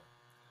credit file.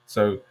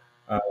 So,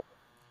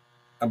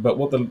 but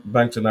what the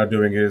banks are now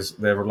doing is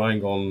they're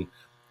relying on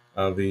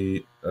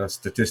the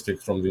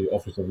statistics from the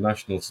Office of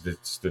National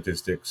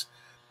Statistics,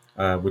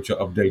 which are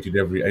updated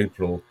every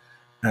April.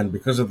 And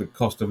because of the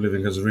cost of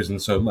living has risen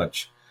so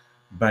much,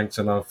 banks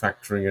are now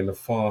factoring in a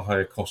far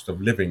higher cost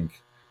of living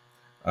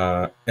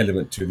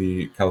element to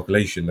the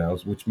calculation now,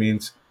 which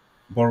means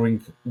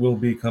borrowing will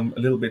become a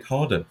little bit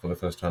harder for the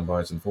first-time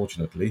buyers,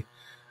 unfortunately,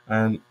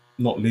 and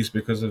not least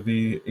because of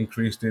the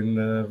increase in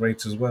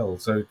rates as well.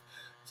 So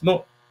it's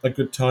not a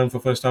good time for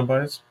first-time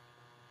buyers,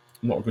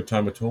 not a good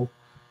time at all.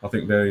 I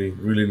think they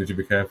really need to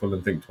be careful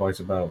and think twice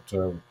about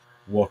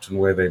what and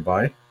where they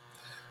buy.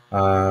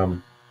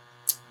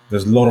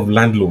 There's a lot of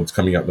landlords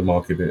coming out the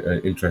market,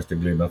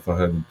 interestingly enough. I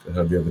heard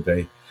the other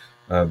day,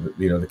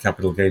 the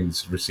capital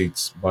gains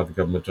receipts by the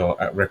government are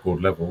at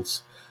record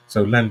levels.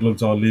 So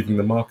landlords are leaving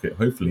the market,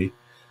 hopefully,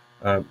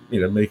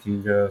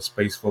 making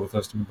space for the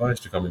first-time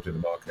buyers to come into the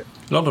market.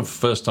 A lot of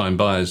first-time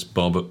buyers,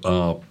 Bob,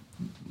 are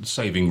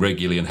saving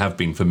regularly and have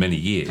been for many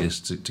years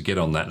to get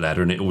on that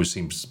ladder, and it always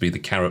seems to be the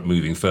carrot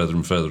moving further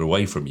and further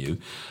away from you.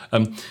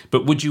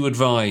 But would you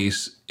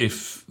advise,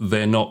 if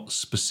they're not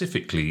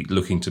specifically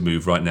looking to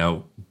move right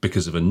now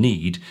because of a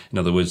need, in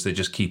other words, they're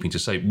just keeping to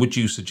save, would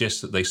you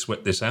suggest that they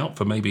sweat this out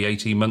for maybe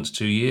 18 months,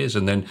 2 years,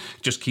 and then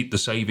just keep the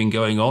saving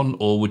going on?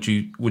 Or would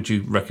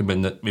you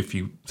recommend that if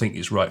you think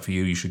it's right for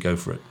you, you should go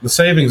for it? The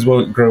savings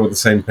won't grow at the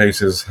same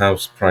pace as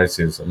house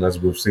prices, and as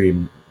we've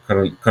seen,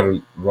 current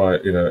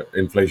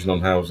inflation on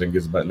housing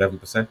is about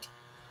 11%.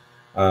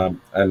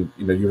 and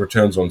your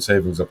returns on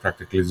savings are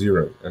practically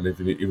zero. And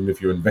even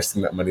if you're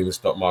investing that money in the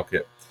stock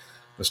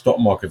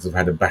markets have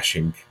had a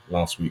bashing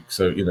last week.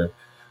 So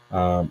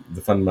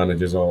the fund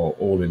managers are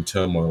all in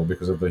turmoil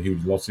because of the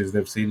huge losses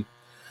they've seen.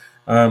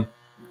 Um,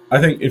 I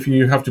think if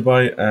you have to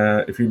buy,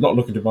 if you're not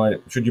looking to buy,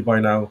 should you buy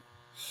now?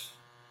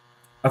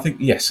 I think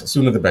yes,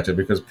 sooner the better,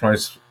 because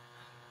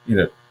you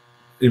know,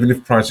 even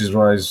if prices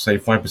rise, say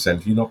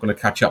 5%, you're not going to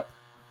catch up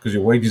because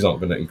your wages aren't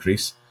going to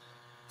increase.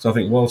 So I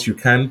think whilst you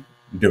can,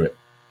 do it.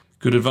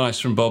 Good advice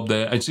from Bob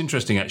there. It's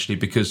interesting actually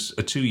because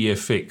a 2-year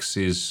fix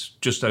is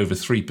just over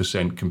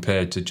 3%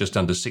 compared to just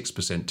under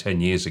 6%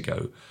 10 years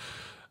ago.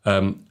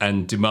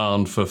 And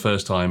demand for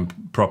first-time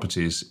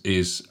properties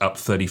is up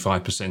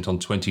 35% on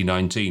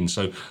 2019.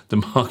 So the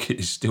market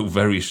is still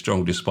very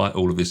strong despite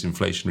all of this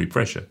inflationary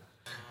pressure.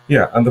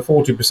 Yeah, and the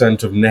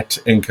 40% of net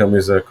income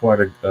is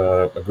quite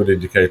a good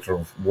indicator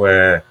of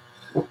where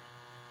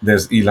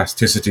there's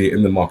elasticity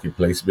in the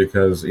marketplace,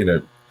 because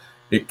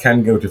it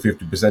can go to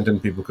 50%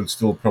 and people could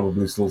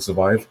probably still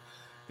survive.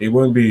 It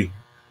won't be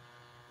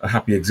a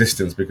happy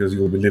existence because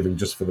you'll be living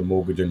just for the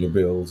mortgage and your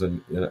bills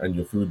and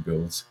your food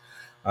bills,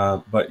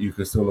 but you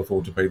can still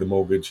afford to pay the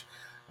mortgage.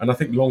 And I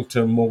think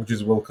long-term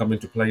mortgages will come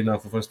into play now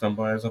for first-time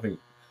buyers. I think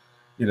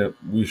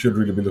we should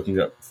really be looking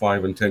at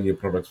 5 and 10 year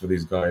products for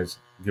these guys,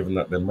 given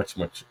that they're much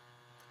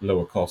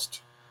lower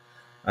cost.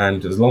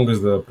 And as long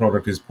as the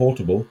product is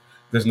portable,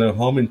 there's no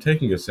harm in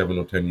taking a 7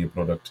 or 10 year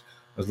product,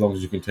 as long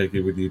as you can take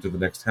it with you to the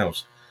next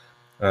house.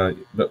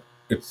 But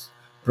it's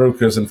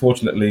brokers,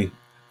 unfortunately,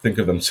 think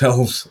of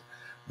themselves.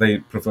 They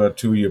prefer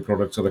 2 year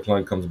products, so the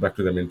client comes back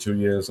to them in 2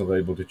 years, so they're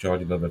able to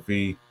charge another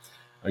fee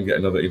and get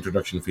another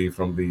introduction fee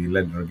from the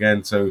lender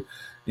again. So,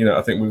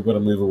 I think we've got to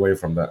move away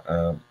from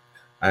that.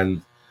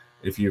 And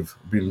if you've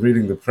been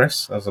reading the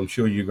press, as I'm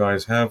sure you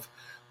guys have,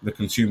 the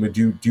consumer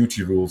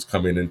duty rules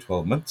come in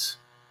 12 months.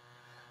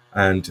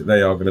 And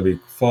they are going to be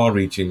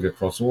far-reaching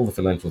across all the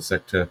financial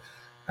sector,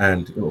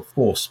 and it will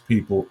force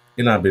people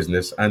in our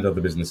business and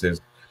other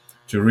businesses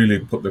to really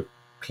put the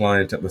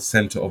client at the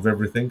center of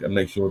everything and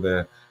make sure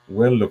they're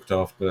well looked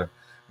after,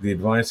 the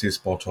advice is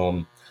spot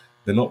on,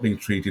 they're not being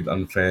treated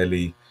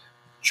unfairly,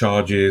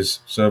 charges,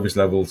 service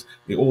levels,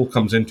 it all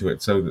comes into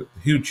it. So the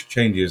huge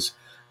changes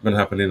are going to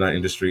happen in our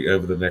industry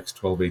over the next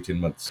 12, 18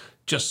 months.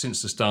 Just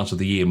since the start of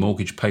the year,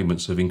 mortgage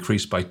payments have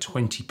increased by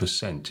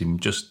 20% in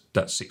just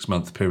that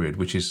 6-month period,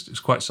 which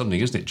is quite something,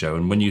 isn't it, Joe?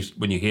 And when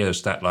you hear a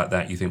stat like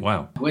that, you think,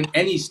 wow. When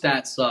any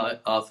stats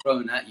are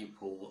thrown at you,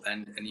 Paul,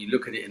 and you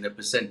look at it in a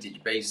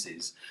percentage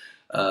basis,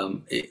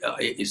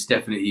 it's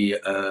definitely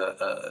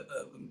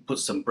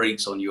puts some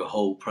brakes on your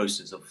whole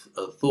process of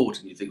thought,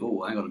 and you think,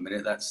 oh, hang on a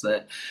minute, that's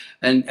there.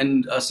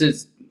 And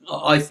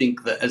I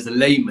think that as a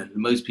layman,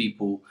 most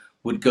people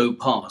would go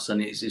past, and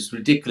it's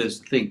ridiculous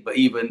to think, but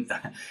even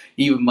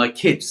my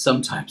kids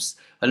sometimes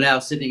are now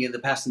sitting in the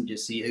passenger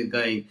seat and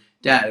going,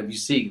 Dad, have you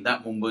seen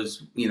that one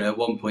was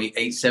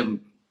 1.87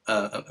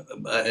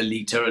 a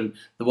litre, and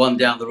the one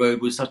down the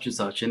road was such and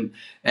such, and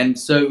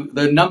so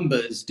the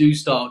numbers do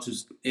start to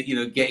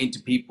get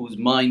into people's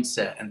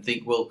mindset and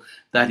think, well,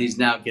 that is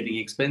now getting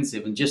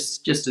expensive, and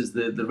just as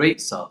the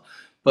rates are.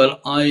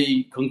 But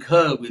I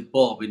concur with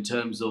Bob in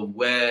terms of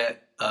where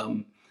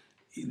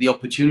the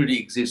opportunity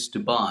exists to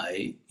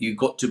buy, you've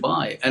got to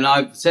buy. And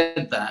I've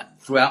said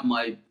that throughout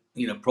my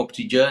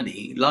property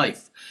journey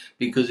life,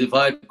 because if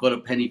I'd got a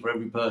penny for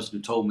every person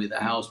who told me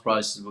that house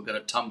prices were going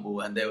to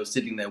tumble and they were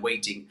sitting there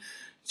waiting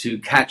to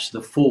catch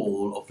the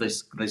fall of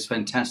this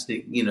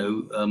fantastic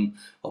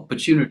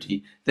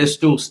opportunity, they're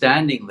still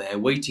standing there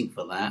waiting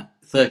for that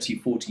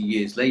 30-40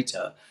 years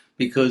later,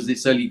 because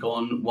it's only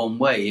gone one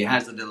way. It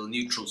has a little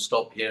neutral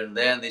stop here and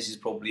there, and this is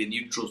probably a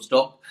neutral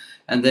stop,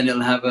 and then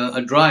it'll have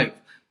a drive.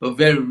 But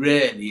very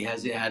rarely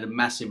has it had a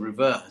massive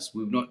reverse.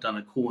 We've not done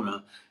a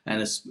corner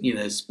and a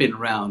spin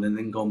around and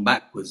then gone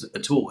backwards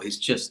at all. It's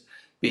just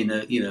been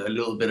a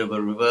little bit of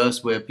a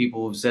reverse where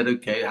people have said,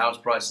 okay, house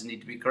prices need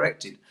to be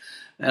corrected.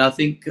 And I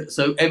think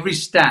so. Every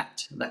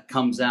stat that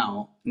comes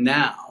out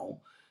now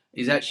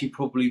is actually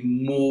probably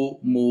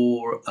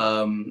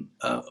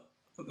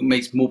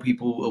makes more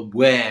people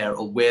aware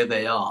of where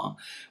they are,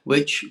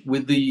 which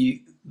with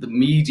the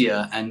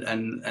media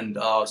and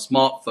our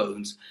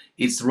smartphones,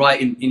 it's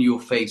right in your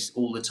face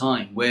all the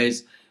time.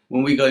 Whereas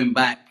when we're going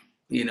back,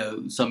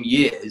 some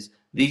years,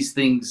 these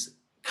things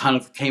kind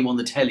of came on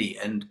the telly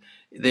and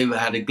they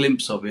had a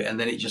glimpse of it, and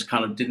then it just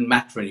kind of didn't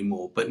matter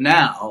anymore. But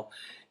now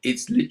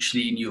it's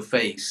literally in your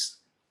face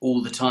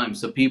all the time.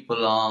 So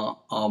people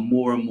are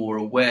more and more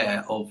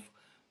aware of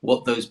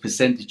what those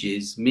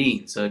percentages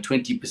mean. So a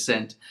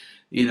 20%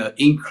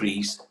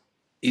 increase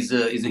is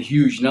a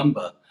huge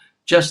number,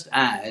 just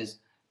as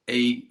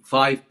a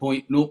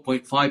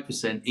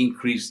 0.5%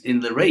 increase in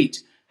the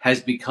rate has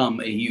become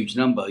a huge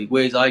number.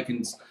 Whereas I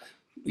can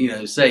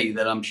say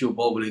that, I'm sure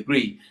Bob will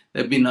agree,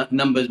 there have been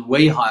numbers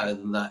way higher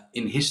than that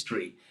in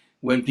history,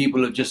 when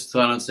people have just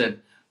kind of said,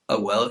 oh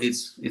well,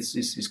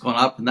 it's gone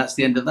up and that's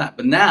the end of that.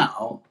 But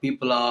now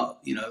people are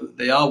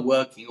they are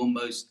working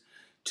almost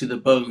to the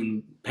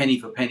bone, penny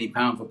for penny,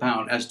 pound for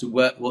pound, as to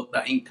what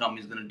that income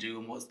is going to do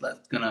and what's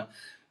that's going to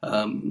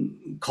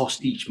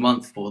cost each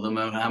month for them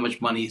and how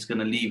much money it's going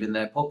to leave in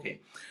their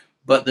pocket.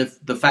 But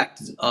the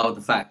facts are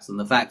the facts, and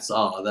the facts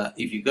are that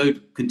if you go to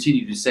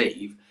continue to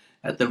save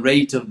at the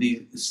rate of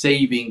the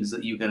savings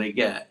that you're going to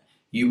get,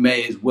 you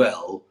may as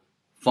well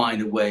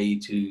find a way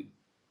to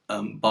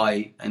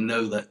buy and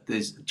know that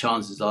there's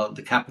chances are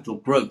the capital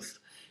growth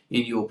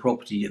in your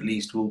property at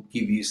least will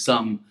give you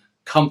some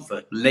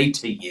comfort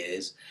later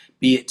years,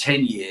 be it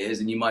 10 years,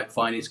 and you might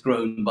find it's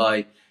grown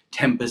by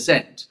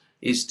 10%.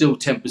 Is still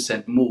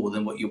 10% more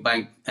than what your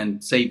bank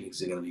and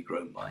savings are going to be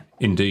grown by.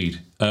 Indeed.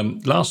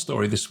 Last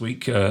story this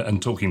week,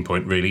 and talking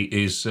point really,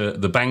 is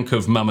the Bank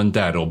of Mum and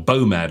Dad, or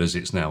BOMAD as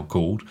it's now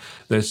called.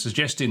 They're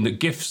suggesting that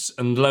gifts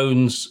and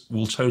loans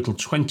will total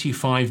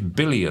 25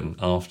 billion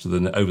over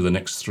the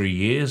next 3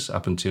 years,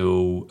 up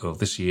until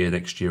this year,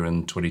 next year,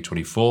 and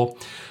 2024.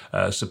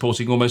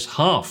 Supporting almost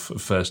half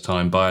of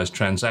first-time buyers'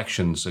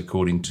 transactions,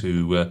 according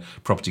to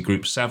property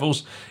group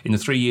Savills. In the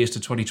 3 years to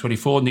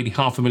 2024, nearly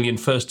 500,000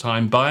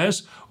 first-time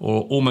buyers,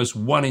 or almost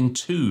 1 in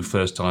 2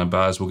 first-time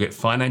buyers, will get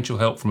financial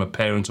help from a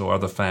parent or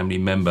other family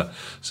member,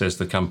 says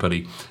the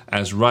company,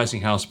 as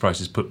rising house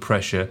prices put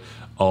pressure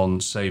on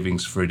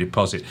savings for a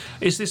deposit.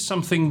 Is this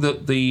something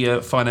that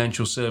the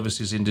financial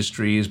services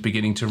industry is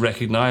beginning to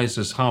recognise?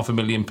 As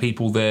 500,000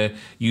 people there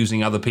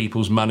using other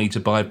people's money to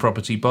buy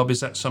property, Bob, is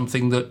that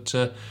something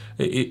that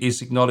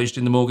is acknowledged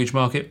in the mortgage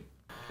market?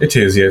 It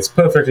is, yeah. It's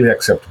perfectly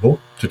acceptable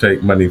to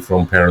take money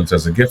from parents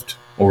as a gift,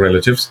 or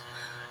relatives,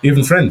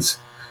 even friends.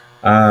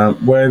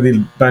 Where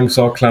the banks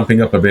are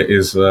clamping up a bit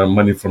is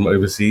money from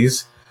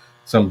overseas.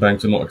 Some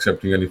banks are not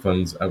accepting any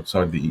funds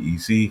outside the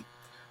EEC,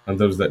 and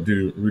those that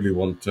do really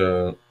want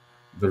the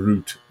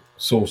root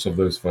source of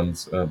those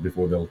funds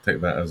before they'll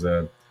take that as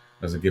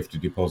a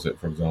gifted deposit,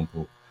 for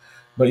example.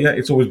 But yeah,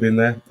 it's always been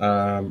there.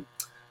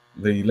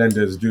 The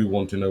lenders do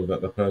want to know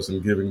that the person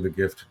giving the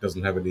gift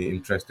doesn't have any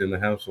interest in the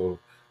house or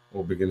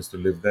begins to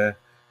live there.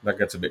 That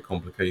gets a bit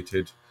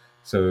complicated,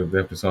 so they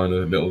have to sign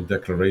a little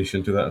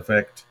declaration to that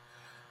effect.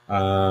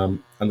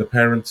 And the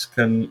parents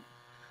can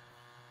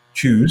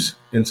choose,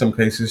 in some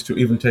cases, to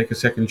even take a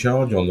second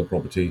charge on the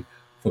property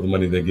for the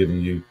money they're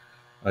giving you,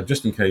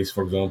 just in case,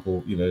 for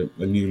example,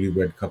 a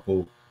newlywed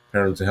couple,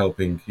 parents are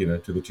helping,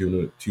 to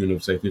the tune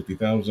of say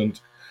 50,000.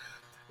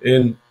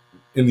 In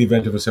the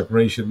event of a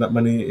separation, that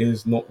money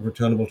is not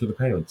returnable to the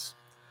parents,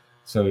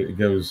 so it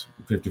goes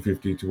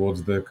 50-50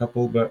 towards the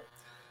couple. But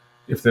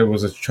if there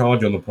was a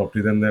charge on the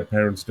property, then their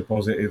parents'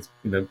 deposit is,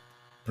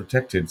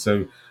 protected.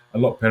 So a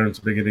lot of parents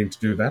are beginning to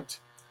do that,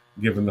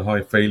 given the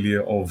high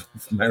failure of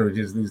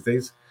marriages these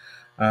days.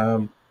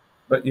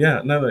 But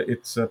yeah, no,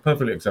 it's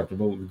perfectly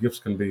acceptable. The gifts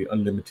can be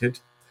unlimited,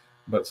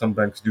 but some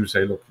banks do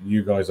say, look,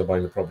 you guys are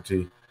buying the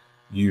property,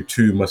 you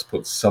too must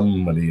put some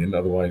money in.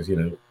 Otherwise,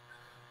 you're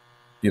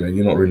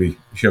not really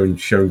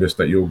showing us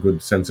that you're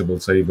good, sensible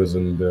savers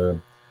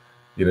and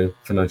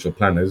financial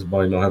planners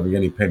by not having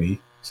any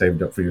penny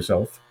saved up for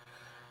yourself.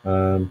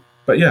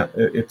 But yeah,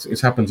 it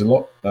happens a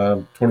lot.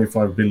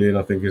 25 billion,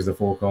 I think, is the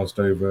forecast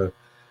over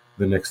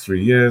the next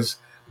 3 years,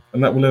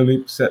 and that will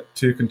only set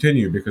to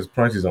continue because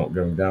prices aren't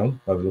going down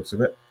by the looks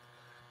of it.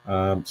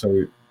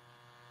 So,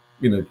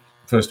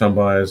 first-time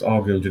buyers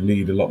are going to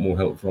need a lot more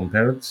help from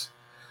parents,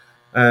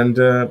 and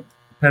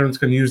parents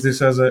can use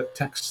this as a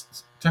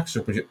tax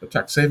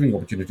saving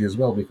opportunity as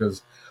well,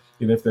 because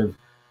if they're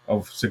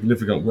of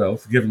significant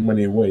wealth, giving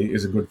money away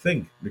is a good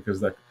thing, because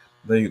that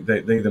they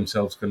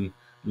themselves can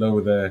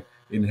lower their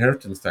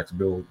inheritance tax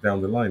bill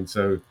down the line.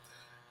 So,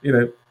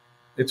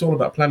 it's all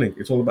about planning.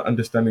 It's all about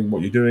understanding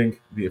what you're doing,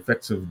 the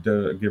effects of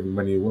giving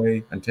money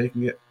away and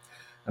taking it,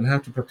 and how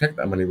to protect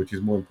that money, which is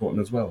more important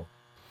as well.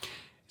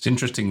 It's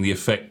interesting the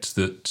effect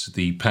that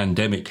the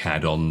pandemic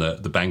had on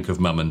the Bank of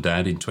Mum and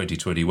Dad in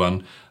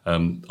 2021.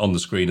 On the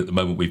screen at the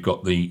moment, we've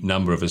got the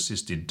number of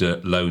assisted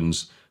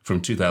loans from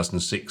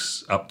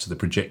 2006 up to the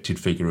projected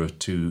figure of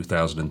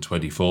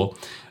 2024.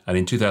 And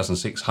in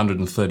 2006,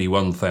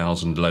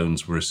 131,000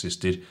 loans were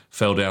assisted,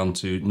 fell down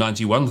to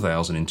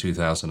 91,000 in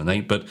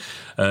 2008. But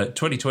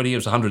 2020, it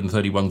was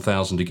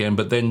 131,000 again.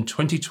 But then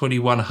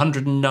 2021,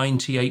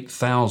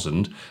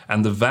 198,000.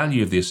 And the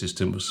value of the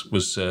assistance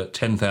was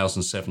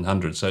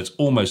 10,700. So it's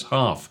almost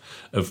half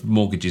of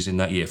mortgages in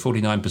that year.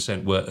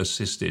 49% were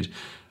assisted.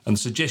 And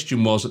the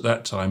suggestion was at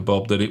that time,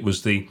 Bob, that it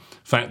was the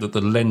fact that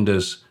the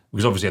lenders,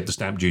 because obviously had the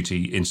stamp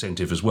duty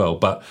incentive as well,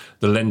 but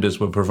the lenders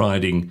were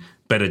providing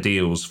better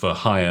deals for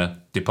higher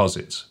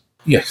deposits.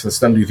 Yes, the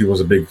stamp duty was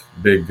a big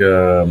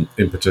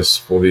impetus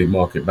for the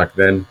market back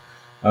then.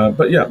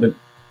 But yeah,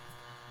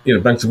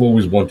 banks are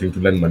always wanting to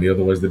lend money,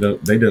 otherwise they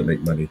don't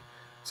make money.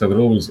 So they're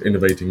always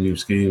innovating new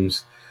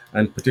schemes,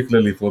 and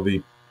particularly for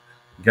the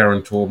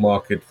guarantor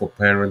market for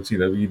parents,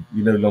 you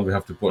no longer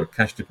have to put a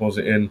cash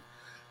deposit in.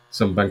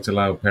 Some banks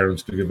allow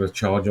parents to give a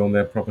charge on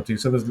their property.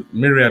 So there's a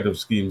myriad of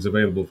schemes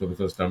available for the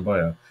first-time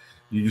buyer.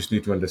 You just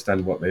need to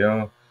understand what they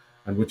are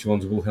and which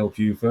ones will help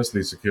you,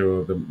 firstly,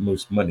 secure the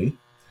most money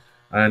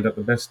and at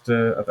the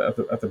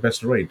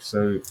best rate.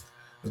 So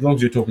as long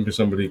as you're talking to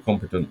somebody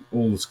competent,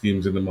 all the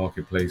schemes in the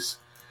marketplace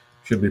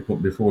should be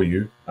put before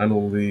you, and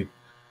all the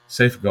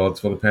safeguards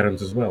for the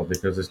parents as well,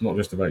 because it's not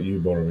just about you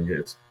borrowing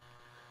it.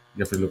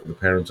 You have to look at the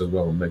parents as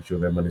well and make sure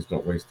their money's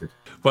not wasted.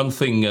 One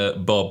thing,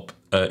 Bob,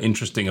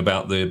 interesting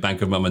about the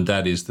Bank of Mum and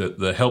Dad is that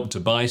the Help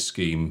to Buy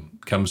scheme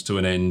comes to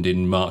an end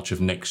in March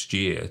of next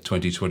year,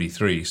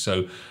 2023.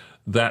 So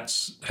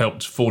that's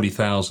helped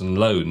 40,000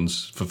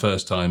 loans for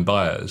first-time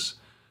buyers.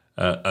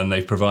 And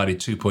they've provided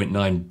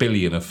 2.9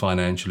 billion of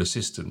financial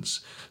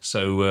assistance.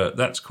 So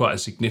that's quite a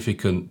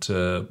significant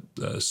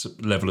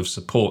level of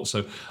support.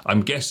 So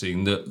I'm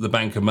guessing that the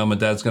Bank of Mum and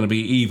Dad's going to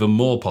be even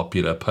more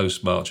popular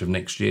post-March of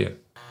next year.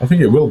 I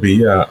think it will be,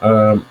 yeah.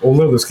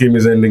 Although the scheme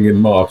is ending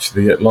in March,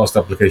 the last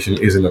application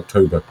is in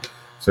October.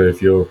 So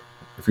if you're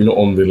not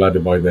on the ladder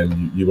by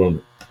then, you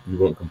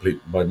won't complete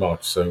by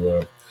March.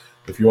 So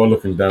if you are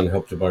looking down the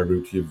Help to Buy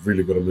route, you've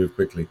really got to move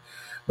quickly.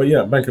 But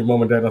yeah, Bank of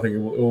Mum and Dad, I think it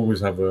will always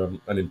have an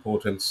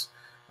importance.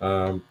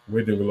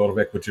 We're doing a lot of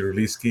equity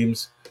release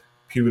schemes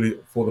purely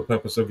for the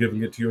purpose of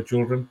giving it to your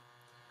children,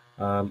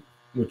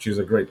 which is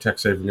a great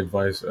tax saving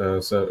advice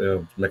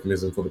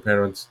mechanism for the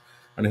parents,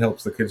 and it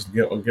helps the kids to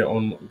get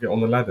on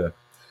the ladder.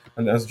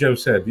 And as Joe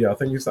said, yeah, I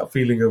think it's that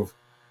feeling of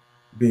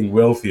being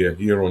wealthier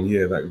year on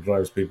year that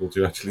drives people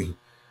to actually,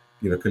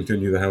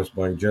 continue the house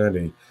buying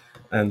journey.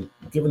 And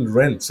given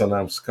rents are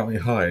now sky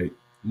high,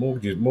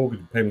 mortgage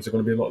payments are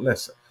going to be a lot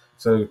less.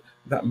 So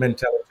that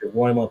mentality of,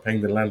 why am I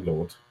paying the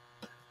landlord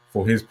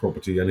for his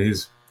property and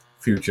his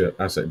future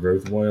asset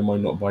growth? Why am I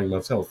not buying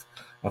myself?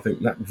 I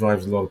think that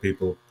drives a lot of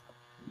people.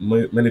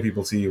 Many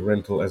people see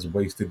rental as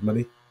wasted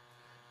money,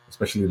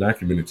 especially in our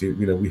community.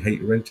 We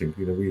hate renting.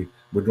 We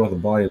would rather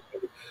buy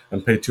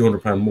and pay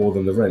 £200 more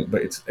than the rent,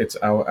 but it's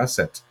our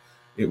asset.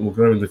 It will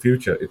grow in the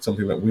future. It's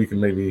something that we can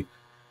maybe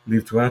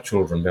leave to our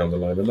children down the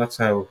line, and that's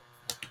how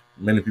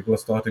many people are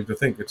starting to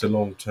think. It's a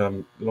long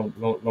term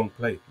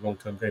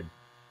game.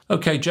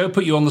 Okay, Joe,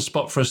 put you on the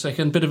spot for a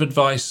second. Bit of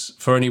advice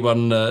for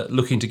anyone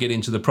looking to get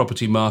into the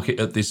property market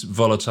at this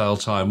volatile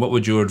time. What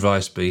would your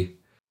advice be?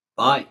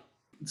 Buy.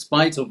 In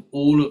spite of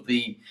all of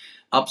the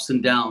ups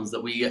and downs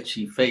that we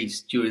actually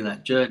faced during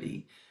that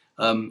journey,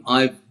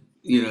 I've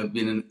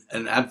been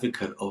an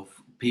advocate of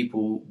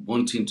people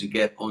wanting to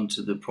get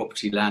onto the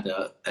property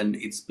ladder, and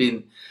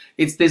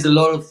there's a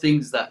lot of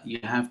things that you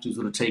have to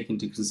sort of take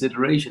into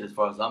consideration as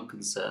far as I'm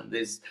concerned.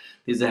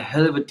 There's a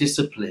hell of a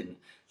discipline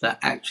that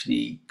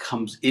actually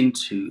comes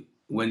into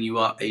when you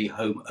are a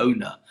home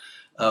owner.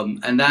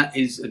 And that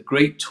is a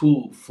great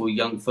tool for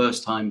young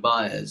first-time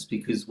buyers,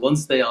 because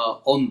once they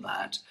are on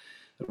that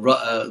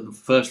the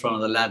first run of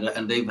the ladder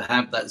and they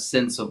have that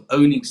sense of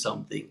owning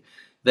something,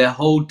 their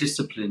whole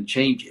discipline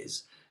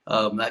changes.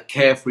 That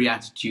carefree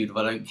attitude of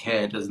I don't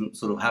care doesn't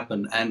sort of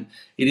happen. And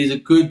it is a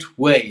good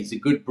way, it's a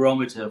good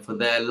barometer for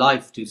their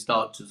life to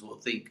start to sort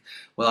of think,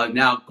 well, I've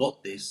now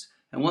got this.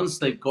 And once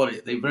they've got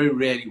it, they very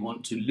rarely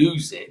want to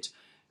lose it.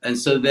 And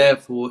so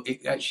therefore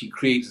it actually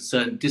creates a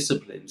certain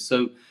discipline.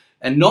 So,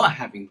 and not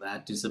having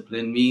that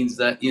discipline means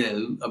that,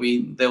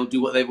 they'll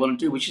do what they want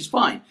to do, which is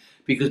fine,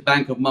 because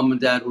Bank of Mum and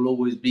Dad will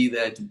always be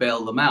there to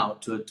bail them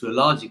out to a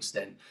large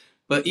extent.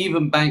 But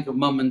even Bank of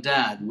Mum and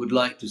Dad would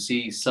like to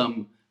see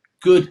some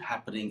good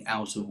happening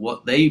out of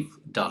what they've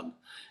done.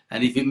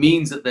 And if it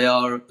means that they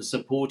are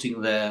supporting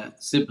their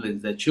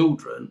siblings, their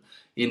children,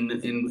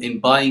 in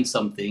buying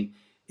something,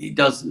 it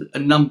does a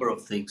number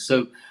of things.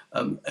 So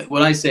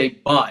when I say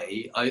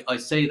buy, I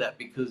say that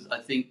because I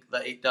think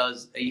that it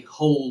does a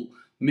whole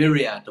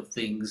myriad of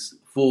things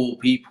for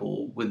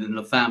people within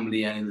the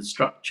family and in the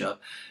structure.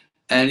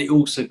 And it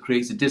also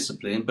creates a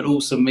discipline, but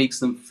also makes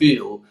them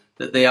feel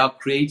that they are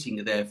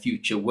creating their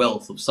future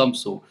wealth of some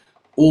sort,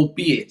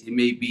 albeit it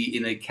may be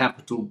in a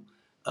capital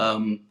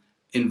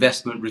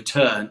investment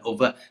return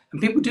of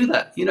and people do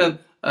that.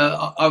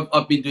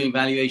 I've been doing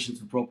valuations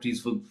for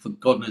properties for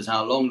God knows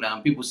how long now,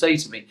 and people say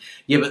to me,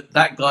 yeah, but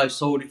that guy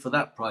sold it for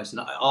that price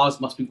and ours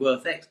must be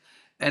worth X.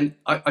 And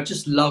I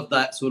just love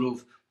that sort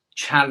of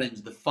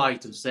challenge, the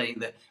fight of saying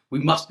that we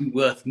must be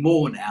worth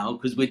more now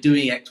because we're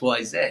doing X,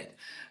 Y, Z.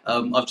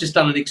 I've just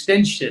done an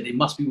extension, it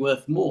must be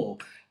worth more.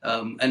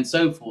 And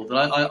so forth. And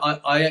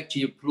I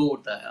actually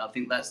applaud that. I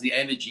think that's the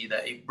energy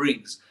that it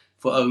brings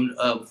for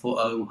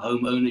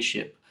home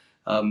ownership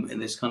in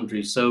this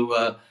country.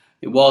 So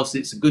whilst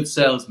it's a good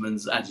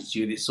salesman's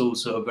attitude, it's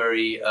also a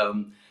very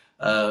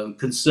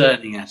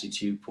concerning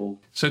attitude, Paul.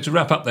 So to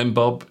wrap up then,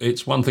 Bob,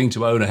 it's one thing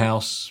to own a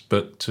house,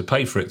 but to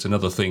pay for it's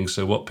another thing.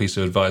 So what piece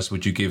of advice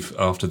would you give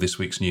after this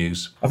week's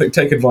news? I think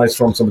take advice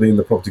from somebody in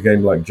the property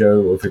game like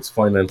Joe, or if it's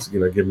finance,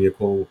 give me a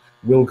call.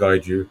 We'll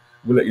guide you.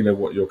 We'll let you know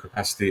what your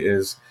capacity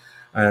is.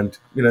 And,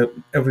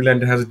 every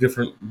lender has a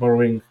different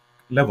borrowing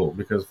level,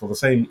 because for the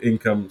same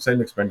income,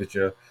 same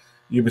expenditure,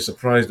 you'll be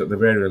surprised at the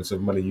variance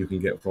of money you can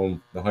get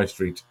from the high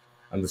street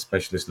and the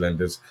specialist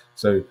lenders.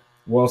 So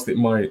whilst it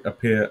might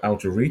appear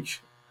out of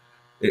reach,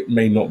 it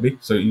may not be.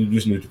 So you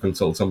just need to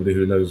consult somebody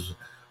who knows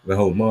the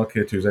whole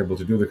market, who's able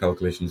to do the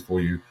calculations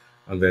for you.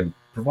 And then,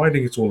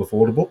 providing it's all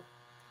affordable,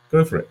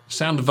 go for it.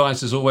 Sound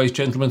advice as always,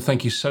 gentlemen.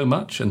 Thank you so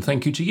much. And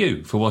thank you to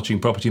you for watching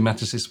Property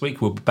Matters this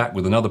week. We'll be back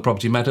with another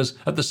Property Matters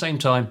at the same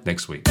time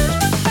next week.